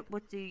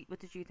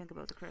did you think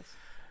about it, Chris?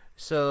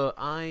 So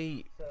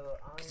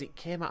because it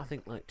came out I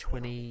think like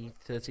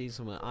 2013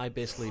 somewhere, I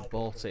basically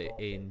bought it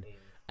in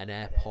an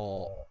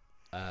airport,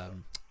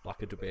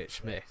 like a WH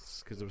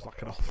Smith's, because there was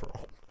like an offer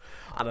on,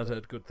 and I'd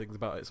heard good things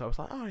about it, so I was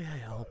like, oh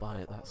yeah, I'll buy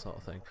it, that sort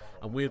of thing.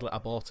 And weirdly, I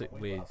bought it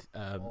with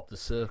The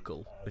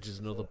Circle, which is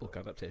another book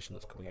adaptation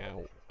that's coming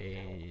out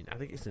in, I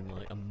think it's in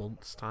like a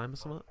month's time or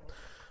something.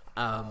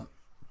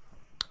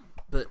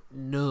 But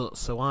no,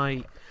 so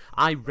I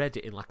read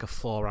it in like a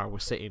 4-hour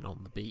sitting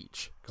on the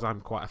beach, because I'm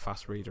quite a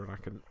fast reader and I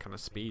can kind of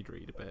speed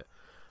read a bit.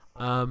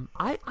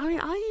 I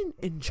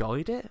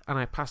enjoyed it, and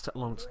I passed it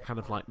along to kind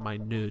of like my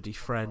nerdy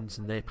friends,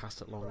 and they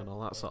passed it along and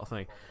all that sort of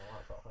thing.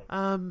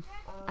 And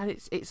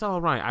it's all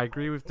right. I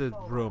agree with the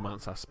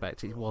romance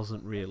aspect. It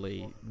wasn't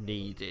really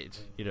needed.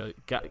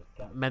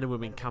 Men and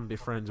women can be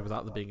friends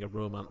without there being a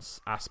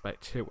romance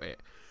aspect to it.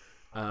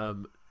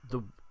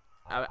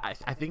 I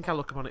think I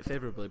look upon it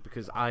favourably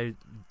because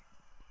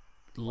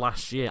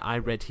last year I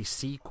read his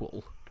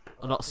sequel,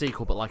 or not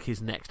sequel, but like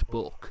his next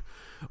book,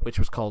 which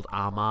was called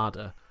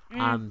Armada,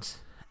 and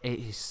it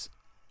is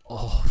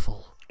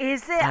awful.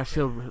 Is it? I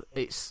feel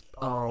it's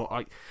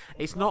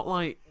it's not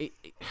like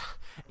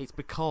it's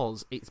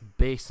because it's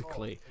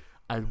basically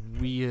a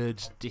weird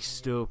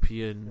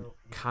dystopian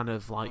kind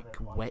of like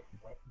wet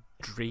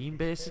dream.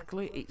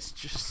 Basically,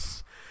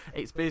 it's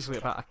basically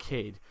about a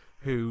kid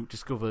who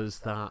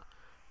discovers that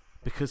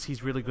because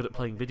he's really good at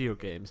playing video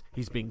games,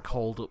 he's been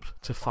called up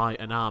to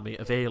fight an army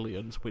of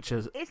aliens, which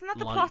is isn't that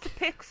the plot of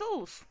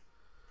Pixels?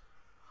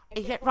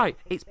 Yeah, right.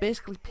 It's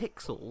basically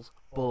Pixels,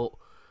 but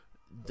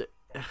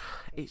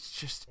it's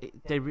just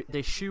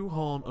they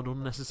shoehorn an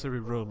unnecessary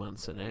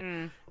romance in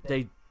it.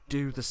 They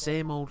do the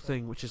same old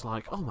thing, which is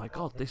like, oh my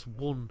god, this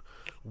one,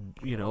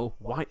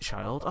 white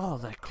child. Oh,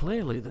 they're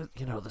clearly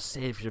the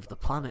savior of the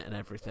planet and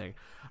everything,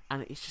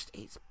 and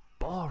it's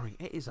boring.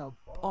 It is a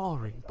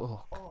boring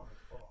book,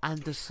 and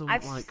there's some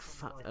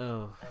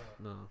oh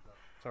no.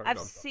 Sorry, I've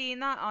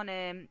seen that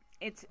on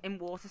it's in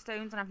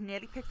Waterstones, and I've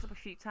nearly picked it up a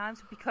few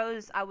times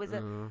because I was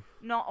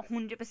not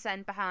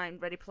 100%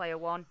 behind Ready Player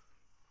One.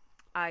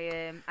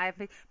 I have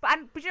picked, but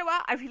you know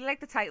what? I really like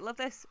the title of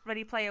this,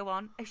 Ready Player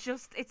One. It's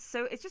just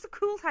a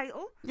cool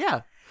title.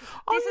 Yeah.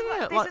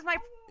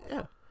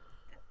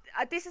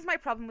 This is my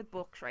problem with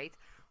books, right?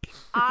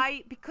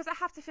 Because I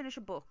have to finish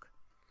a book.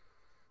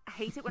 I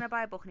hate it when I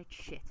buy a book and it's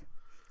shit,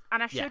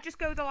 and I should just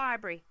go to the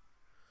library,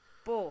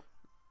 but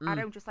I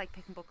don't just like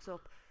picking books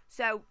up.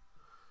 So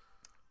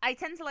I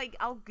tend to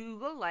I'll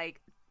Google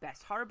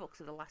best horror books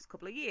of the last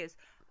couple of years.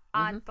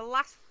 And the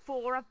last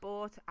 4 I've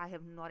bought, I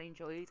have not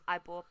enjoyed. I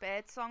bought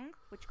Birdsong,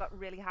 which got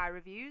really high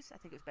reviews. I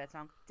think it was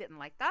Birdsong. Didn't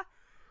like that.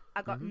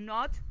 I got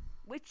Nod,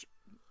 which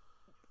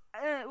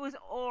was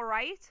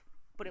alright,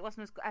 but it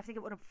wasn't as good. I think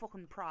it would have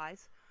fucking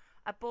prize.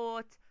 I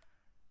bought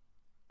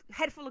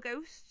Head Full of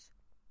Ghosts,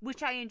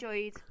 which I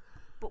enjoyed,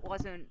 but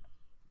wasn't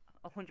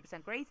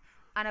 100% great.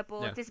 And I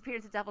bought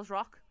Disappearance of Devil's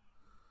Rock,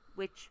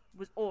 which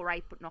was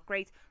alright, but not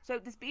great. So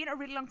there's been a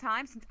really long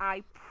time since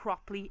I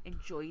properly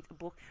enjoyed a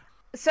book.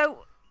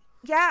 So...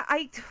 yeah,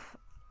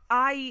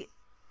 I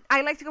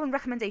like to go in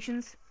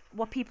recommendations,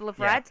 what people have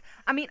read.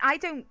 I mean,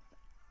 I've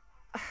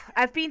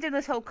been doing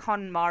this whole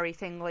KonMari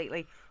thing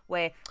lately,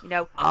 where,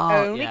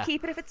 only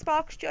keep it if it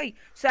sparks joy.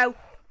 So,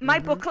 my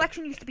book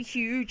collection used to be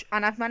huge,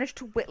 and I've managed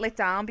to whittle it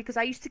down, because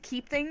I used to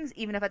keep things,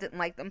 even if I didn't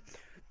like them.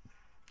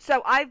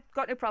 So, I've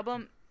got no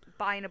problem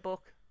buying a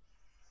book,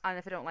 and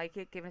if I don't like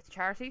it, giving it to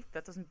charity.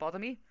 That doesn't bother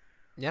me.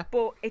 Yeah.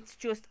 But it's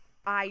just,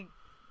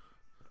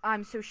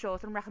 I'm so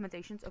short on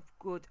recommendations of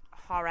good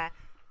horror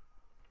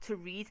to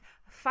read.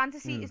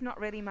 Fantasy is not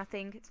really my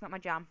thing. It's not my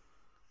jam.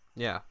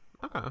 Yeah.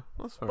 Okay.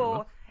 That's fair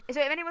enough. So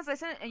if anyone's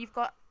listening and you've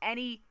got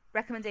any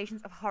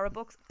recommendations of horror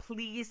books,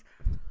 please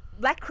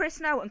let Chris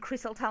know, and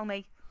Chris will tell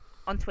me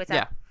on Twitter.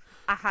 Yeah.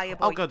 A higher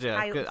boy. Oh god,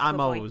 yeah. I'm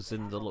always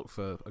in the look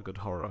for a good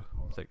horror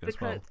thing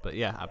as well. But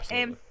yeah,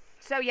 absolutely.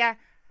 So yeah,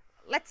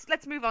 let's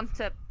move on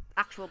to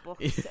actual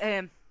books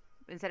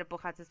instead of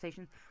book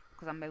adaptation,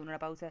 because I'm moaning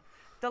about it.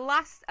 The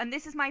last, and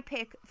this is my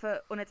pick for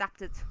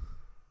unadapted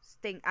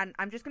thing, and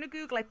I'm just going to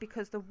Google it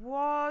because there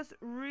was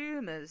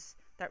rumours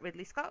that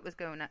Ridley Scott was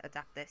going to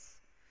adapt this.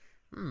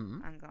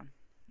 Hang on.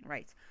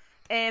 Right.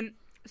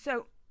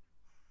 So,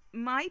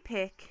 my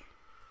pick...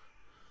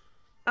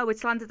 oh,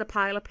 it's landed a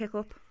pile of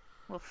pickup.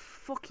 Well,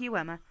 fuck you,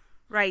 Emma.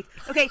 Right.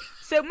 Okay,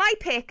 so my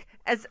pick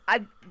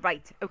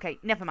right, okay,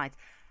 never mind.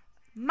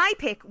 My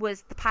pick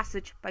was The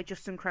Passage by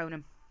Justin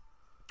Cronin,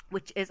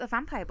 which is a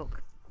vampire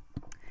book.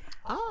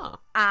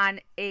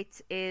 And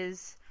it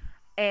is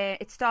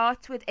it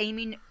starts with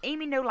Amy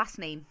no last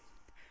name,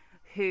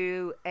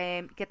 who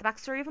get the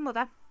backstory of her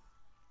mother,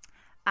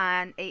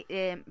 and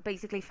it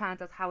basically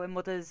found out how her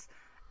mother's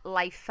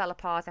life fell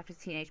apart after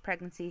teenage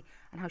pregnancy,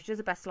 and how she does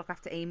her best to look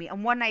after Amy.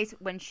 And one night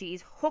when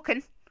she's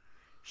hooking,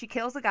 she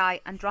kills a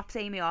guy and drops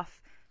Amy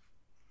off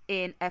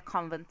in a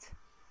convent,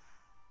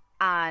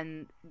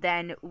 and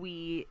then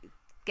we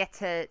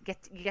the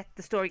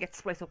story gets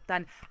split up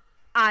then.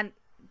 And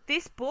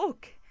this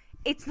book,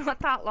 it's not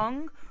that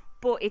long,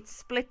 but it's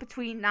split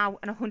between now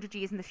and 100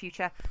 years in the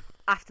future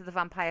after the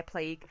vampire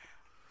plague.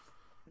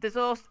 There's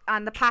also,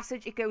 and The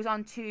Passage, it goes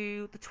on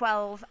to The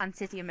 12 and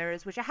City of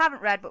Mirrors, which I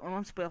haven't read, but my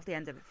mum spoiled the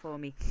end of it for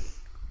me.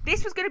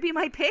 This was going to be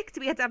my pick to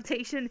be adapted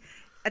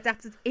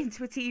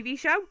into a TV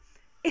show.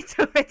 It's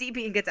already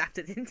being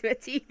adapted into a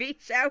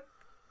TV show.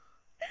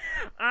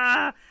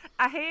 I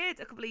heard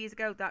a couple of years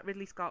ago that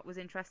Ridley Scott was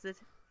interested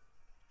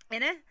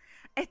in it.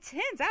 It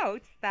turns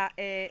out that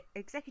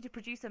executive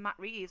producer Matt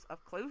Reeves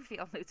of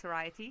Cloverfield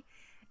notoriety,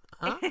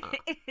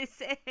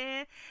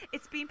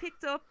 it's been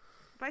picked up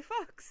by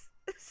Fox.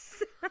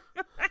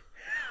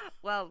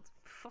 Well,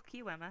 fuck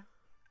you, Emma.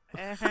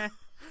 Fair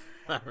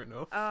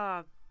enough.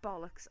 Oh,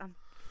 bollocks. I'm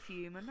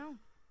fuming now.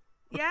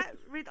 Yeah,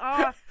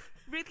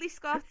 Ridley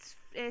Scott,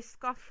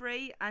 Scott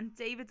Free, and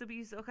David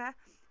W. Zucker.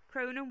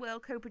 Cronin will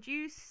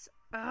co-produce.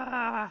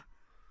 Fuck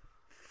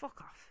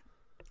off.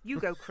 You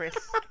go, Chris.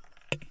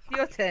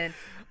 Your turn.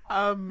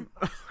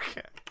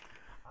 Okay.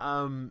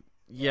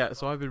 Yeah,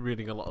 so I've been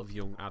reading a lot of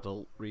young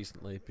adult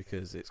recently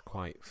because it's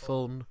quite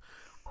fun.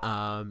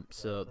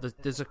 So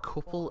there's a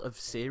couple of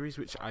series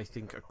which I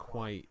think are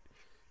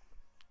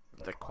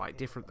they're quite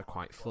different, they're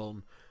quite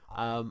fun.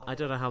 I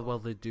don't know how well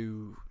they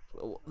do.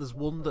 There's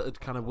one that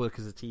would kind of work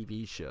as a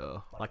TV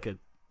show, like a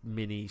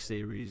mini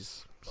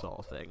series sort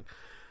of thing.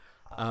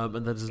 And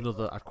then there's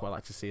another I'd quite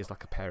like to see as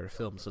like a pair of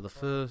films. So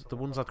the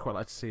ones I'd quite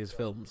like to see as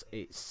films,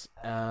 it's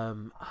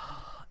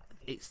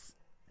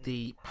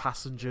the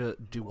Passenger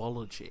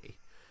Duology,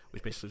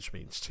 which basically just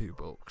means 2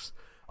 books,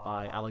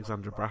 by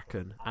Alexandra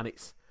Bracken, and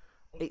it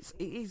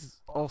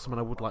is awesome, and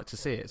I would like to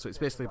see it. So it's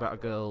basically about a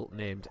girl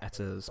named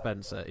Etta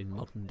Spencer in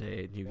modern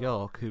day New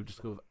York who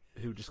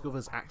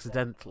discovers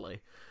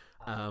accidentally,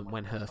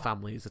 when her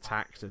family is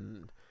attacked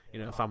and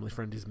a family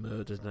friend is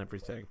murdered and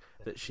everything,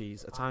 that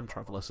she's a time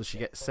traveller. So she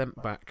gets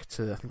sent back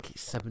to, I think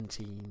it's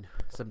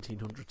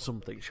 1700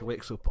 something. She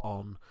wakes up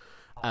on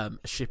a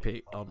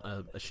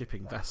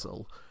shipping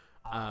vessel,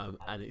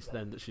 and it's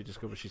then that she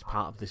discovers she's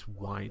part of this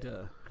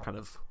wider kind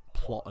of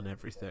plot and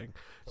everything.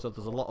 So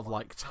there's a lot of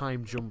like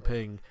time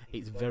jumping.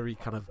 It's very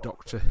kind of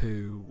Doctor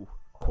Who,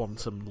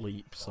 Quantum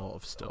Leap sort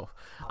of stuff,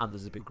 and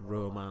there's a big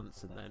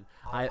romance. And then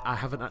I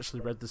haven't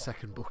actually read the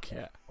second book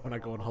yet. When I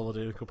go on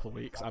holiday in a couple of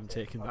weeks, I'm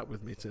taking that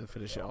with me to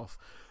finish it off.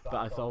 But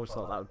I always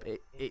thought that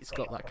it's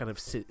got that kind of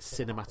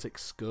cinematic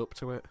scope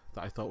to it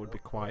that I thought would be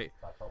quite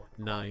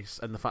nice,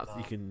 and the fact that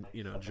you can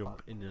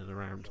jump in and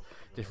around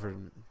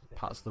different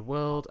parts of the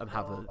world and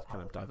have a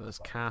kind of diverse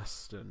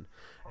cast and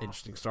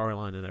interesting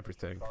storyline and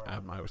everything,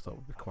 I always thought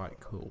would be quite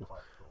cool.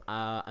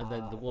 And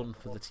then the one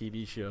for the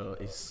TV show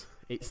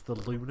it's the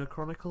Lunar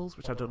Chronicles,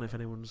 which I don't know if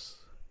anyone's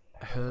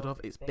heard of.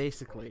 It's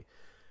basically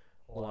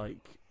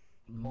like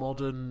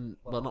modern,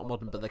 well, not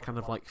modern, but they're kind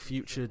of like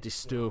future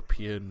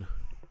dystopian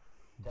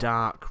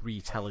dark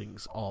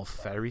retellings of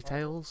fairy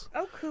tales.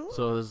 Oh, cool.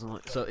 So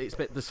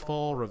there's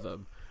 4 of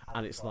them,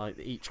 and it's like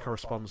each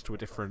corresponds to a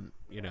different,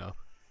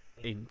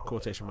 in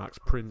quotation marks,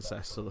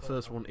 princess. So the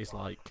first one is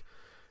like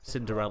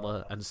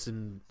Cinderella, and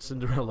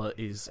Cinderella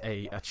is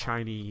a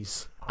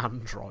Chinese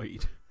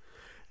android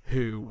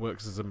who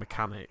works as a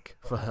mechanic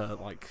for her,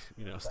 like,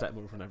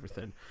 stepmother and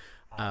everything.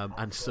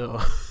 And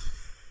so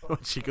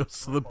when she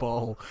goes to the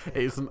ball, it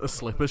isn't a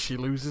slipper, she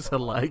loses her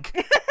leg.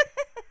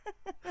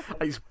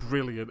 It's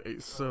brilliant,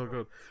 it's so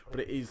good. But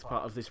it is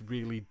part of this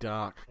really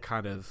dark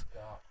kind of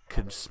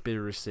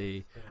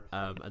conspiracy.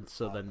 And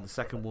so then the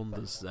second one,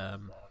 there's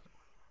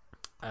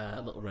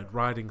Little Red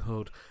Riding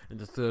Hood,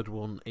 and the third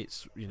one,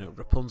 it's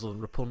Rapunzel,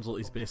 and Rapunzel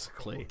is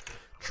basically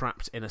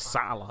trapped in a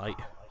satellite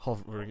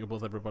hovering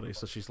above everybody,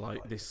 so she's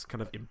like this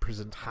kind of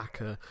imprisoned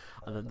hacker.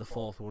 And then the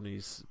fourth one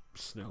is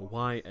Snow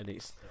White, and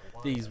it's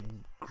these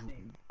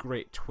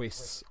great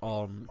twists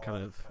on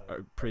kind of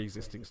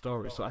pre-existing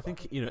stories. So I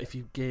think if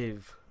you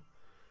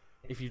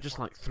just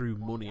like threw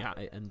money at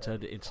it and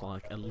turned it into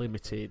like a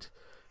limited,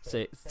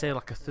 say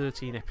like a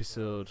 13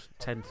 episode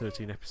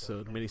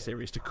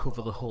miniseries to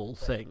cover the whole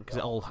thing, because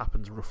it all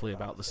happens roughly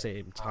about the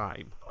same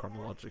time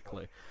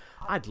chronologically,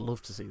 I'd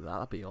love to see that.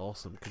 That'd be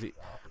awesome, because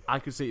I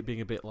could see it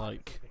being a bit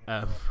like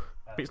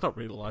it's not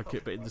really like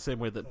it, but in the same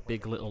way that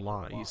Big Little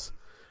Lies,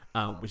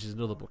 which is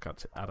another book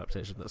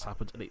adaptation that's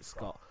happened, and it's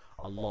got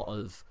a lot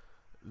of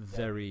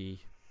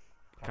very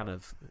kind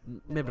of,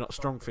 maybe not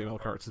strong female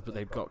characters, but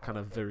they've got kind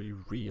of very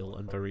real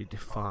and very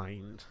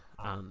defined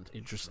and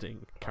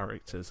interesting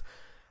characters.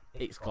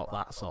 It's got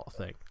that sort of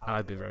thing, and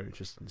I'd be very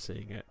interested in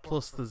seeing it.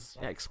 Plus there's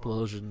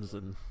explosions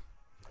and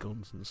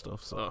guns and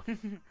stuff, so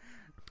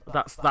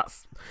that's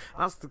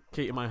the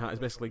key to my heart, is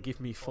basically give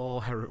me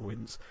 4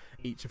 heroines,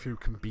 each of who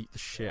can beat the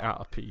shit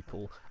out of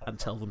people and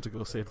tell them to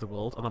go save the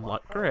world, and I'm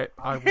like, great,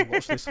 I will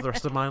watch this for the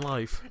rest of my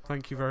life.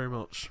 Thank you very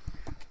much.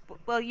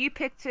 Well, you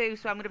picked 2,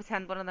 so I'm going to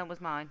pretend one of them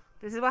was mine.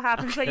 This is what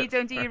happens when you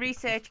don't do your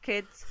research,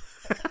 kids.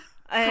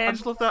 I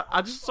just love that.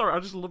 I just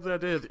love the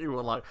idea that you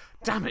were like,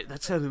 damn it, they're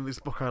turning this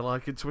book I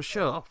like into a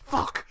show.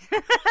 Fuck.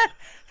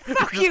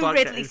 Fuck you, like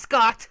Ridley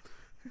Scott.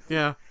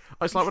 Yeah,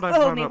 it's like when I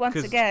fooled found me out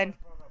once again.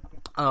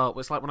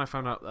 It's like when I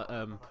found out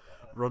that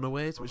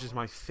Runaways, which is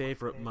my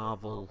favourite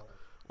Marvel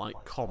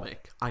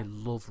comic. I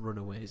love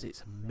Runaways.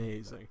 It's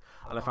amazing.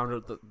 And I found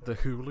out that the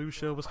Hulu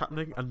show was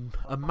happening, and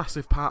a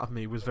massive part of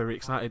me was very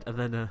excited. And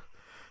then, I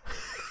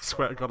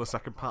swear to God, a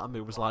second part of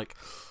me was like,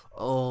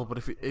 oh, but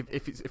if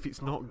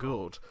it's not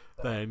good,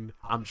 then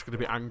I'm just going to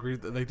be angry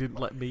that they didn't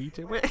let me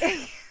do it.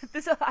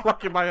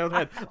 Like in my own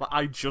head, like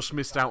I just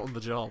missed out on the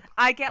job.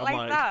 I get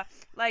like that.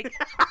 Like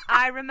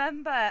I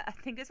remember, I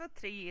think it was about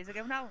 3 years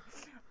ago now,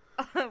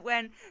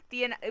 when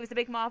it was the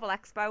big Marvel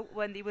Expo,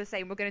 when they were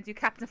saying we're going to do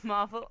Captain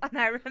Marvel, and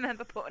I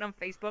remember putting on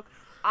Facebook,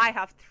 I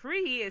have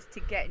 3 years to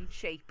get in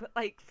shape,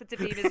 to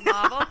be Ms.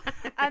 Marvel.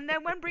 And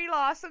then when Brie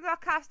Larson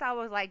got cast, I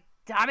was like,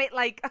 damn it,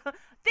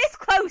 this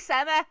close,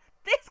 Emma.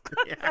 This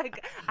close. Yeah.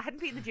 I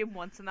hadn't been in the gym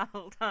once in that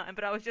whole time,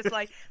 but I was just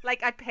I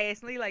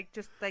personally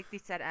they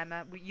said,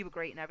 Emma, you were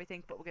great and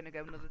everything, but we're going to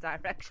go another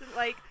direction.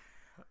 I'm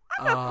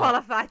not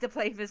qualified to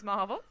play Ms.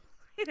 Marvel.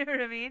 You know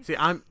what I mean? See,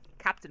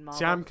 Captain Marvel.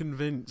 See, I'm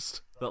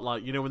convinced that,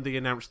 like, you know, when they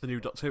announced the new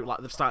Doctor Who, like,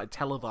 they've started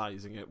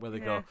televising it, where they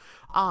go,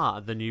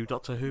 the new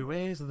Doctor Who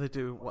is, and they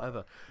do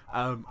whatever.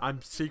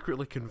 I'm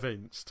secretly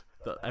convinced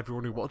that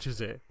everyone who watches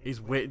it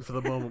is waiting for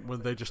the moment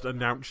when they just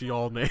announce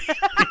your name,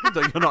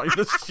 that you're not in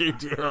the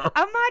studio.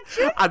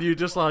 Imagine. And you're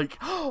just like,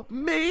 oh,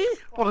 me?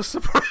 What a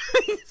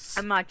surprise.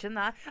 Imagine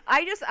that.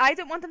 I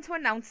don't want them to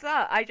announce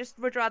that. I just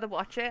would rather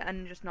watch it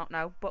and just not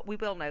know. But we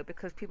will know,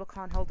 because people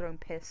can't hold their own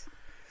piss.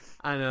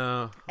 I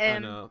know.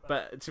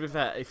 But to be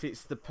fair, if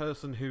it's the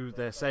person who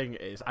they're saying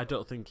it is, I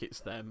don't think it's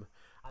them.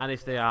 And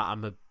if they are,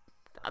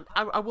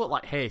 I won't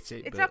like hate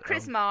it. It's not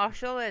Chris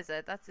Marshall, is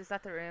it? Is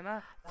that the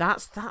rumour?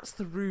 That's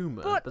the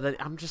rumour. But then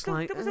I'm just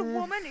like, there was a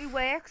woman who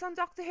works on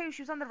Doctor Who.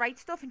 She was on the right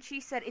stuff, and she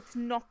said it's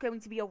not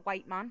going to be a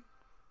white man.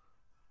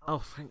 Oh,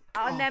 thank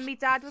God. And then my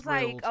dad was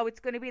like, "Oh,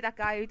 it's going to be that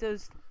guy who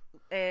does,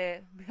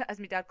 as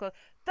my dad called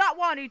that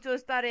one who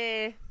does that.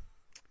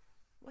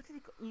 What did he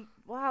call?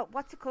 Wow,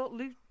 what's it called?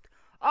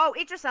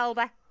 Idris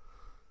Elba.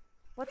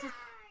 What's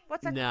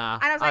that? Nah,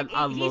 and I was like,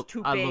 he's too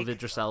big. I love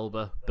Idris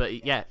Elba, but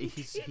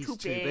he's too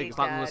big. It's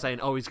like when they're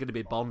saying, "Oh, he's going to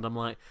be Bond." I'm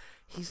like,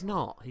 he's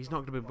not. He's not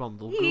going to be Bond.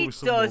 They'll go with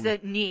someone...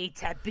 doesn't need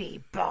to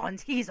be Bond.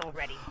 He's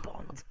already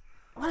Bond.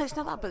 Well, it's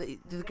not that, but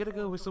they're going to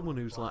go with someone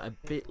who's like a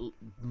bit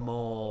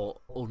more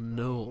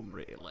unknown,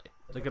 really.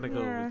 They're going to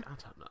go with, I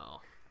don't know.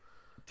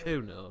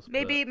 Who knows?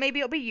 Maybe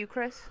it'll be you,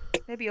 Chris.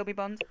 Maybe you'll be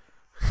Bond.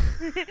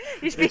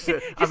 I'm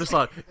just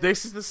like,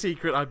 this is the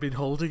secret I've been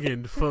holding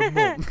in for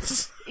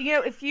months. You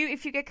know, if you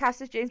get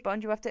cast as James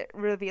Bond, you have to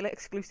reveal it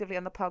exclusively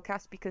on the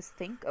podcast, because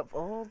think of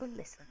all the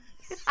listens.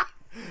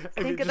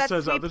 Think of that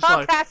sweet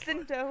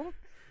podcasting dome.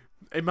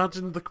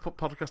 Imagine the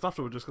podcast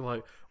afterward just go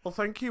like, well,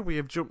 thank you, we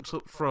have jumped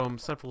up from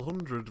several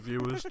hundred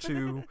viewers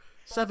to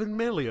 7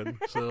 million,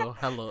 so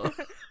hello.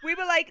 We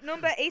were like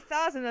number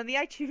 8,000 on the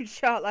iTunes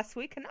chart last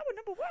week, and now we're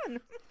number 1.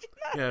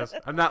 Yes,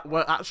 and that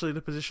we're actually in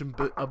a position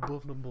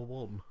above number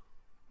 1.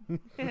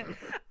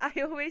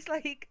 I always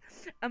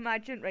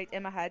imagine right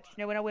in my head,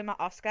 you know, when I win my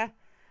Oscar,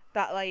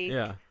 that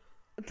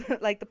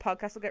like the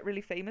podcast will get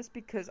really famous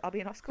because I'll be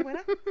an Oscar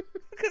winner.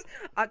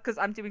 Because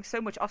I'm doing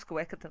so much Oscar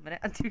work at the minute.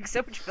 I'm doing so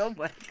much film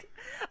work.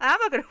 I'm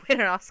not going to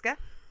win an Oscar.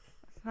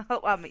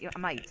 I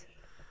might.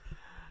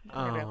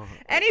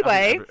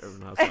 Anyway.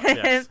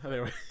 Yes.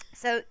 Anyway.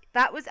 So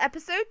that was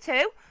episode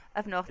 2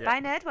 of North by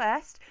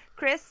Nerdwest.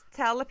 Chris,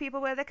 tell the people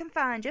where they can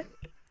find you.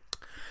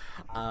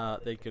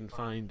 They can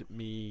find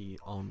me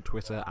on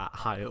Twitter at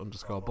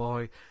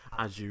higher_boy.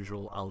 As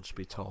usual, I'll just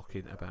be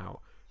talking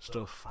about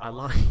stuff I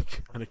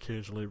like and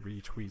occasionally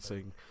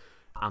retweeting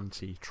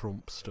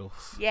anti-Trump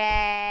stuff.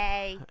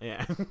 Yay!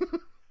 Yeah.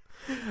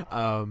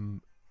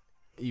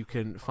 You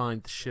can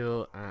find the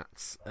show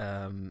at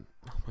oh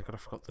my god, I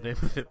forgot the name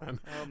of it then.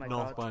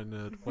 North by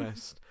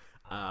Nerdwest.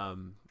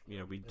 You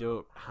know, we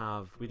do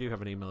have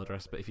an email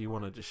address, but if you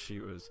want to just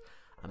shoot us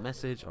a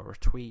message or a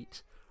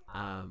tweet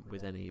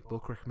with any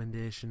book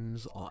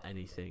recommendations or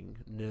anything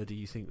nerdy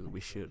you think that we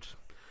should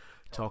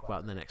talk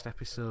about in the next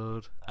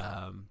episode,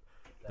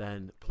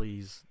 then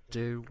please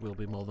do. We'll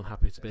be more than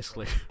happy to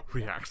basically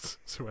react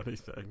to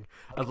anything,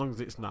 as long as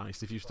it's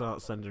nice. If you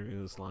start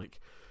sending us like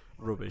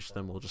rubbish,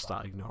 then we'll just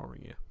start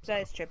ignoring you. So.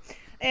 That is true.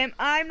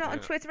 I'm not on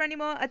Twitter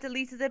anymore. I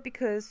deleted it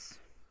because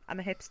I'm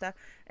a hipster.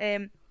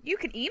 You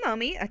can email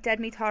me at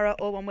deadmeathorror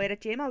or one word at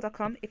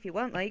gmail.com if you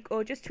want,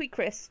 or just tweet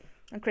Chris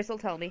and Chris will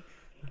tell me.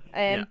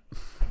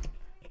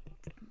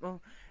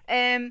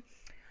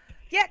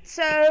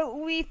 So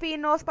we've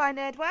been North by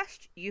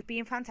Nerdwest. You've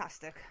been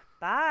fantastic.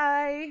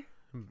 Bye.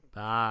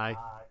 Bye.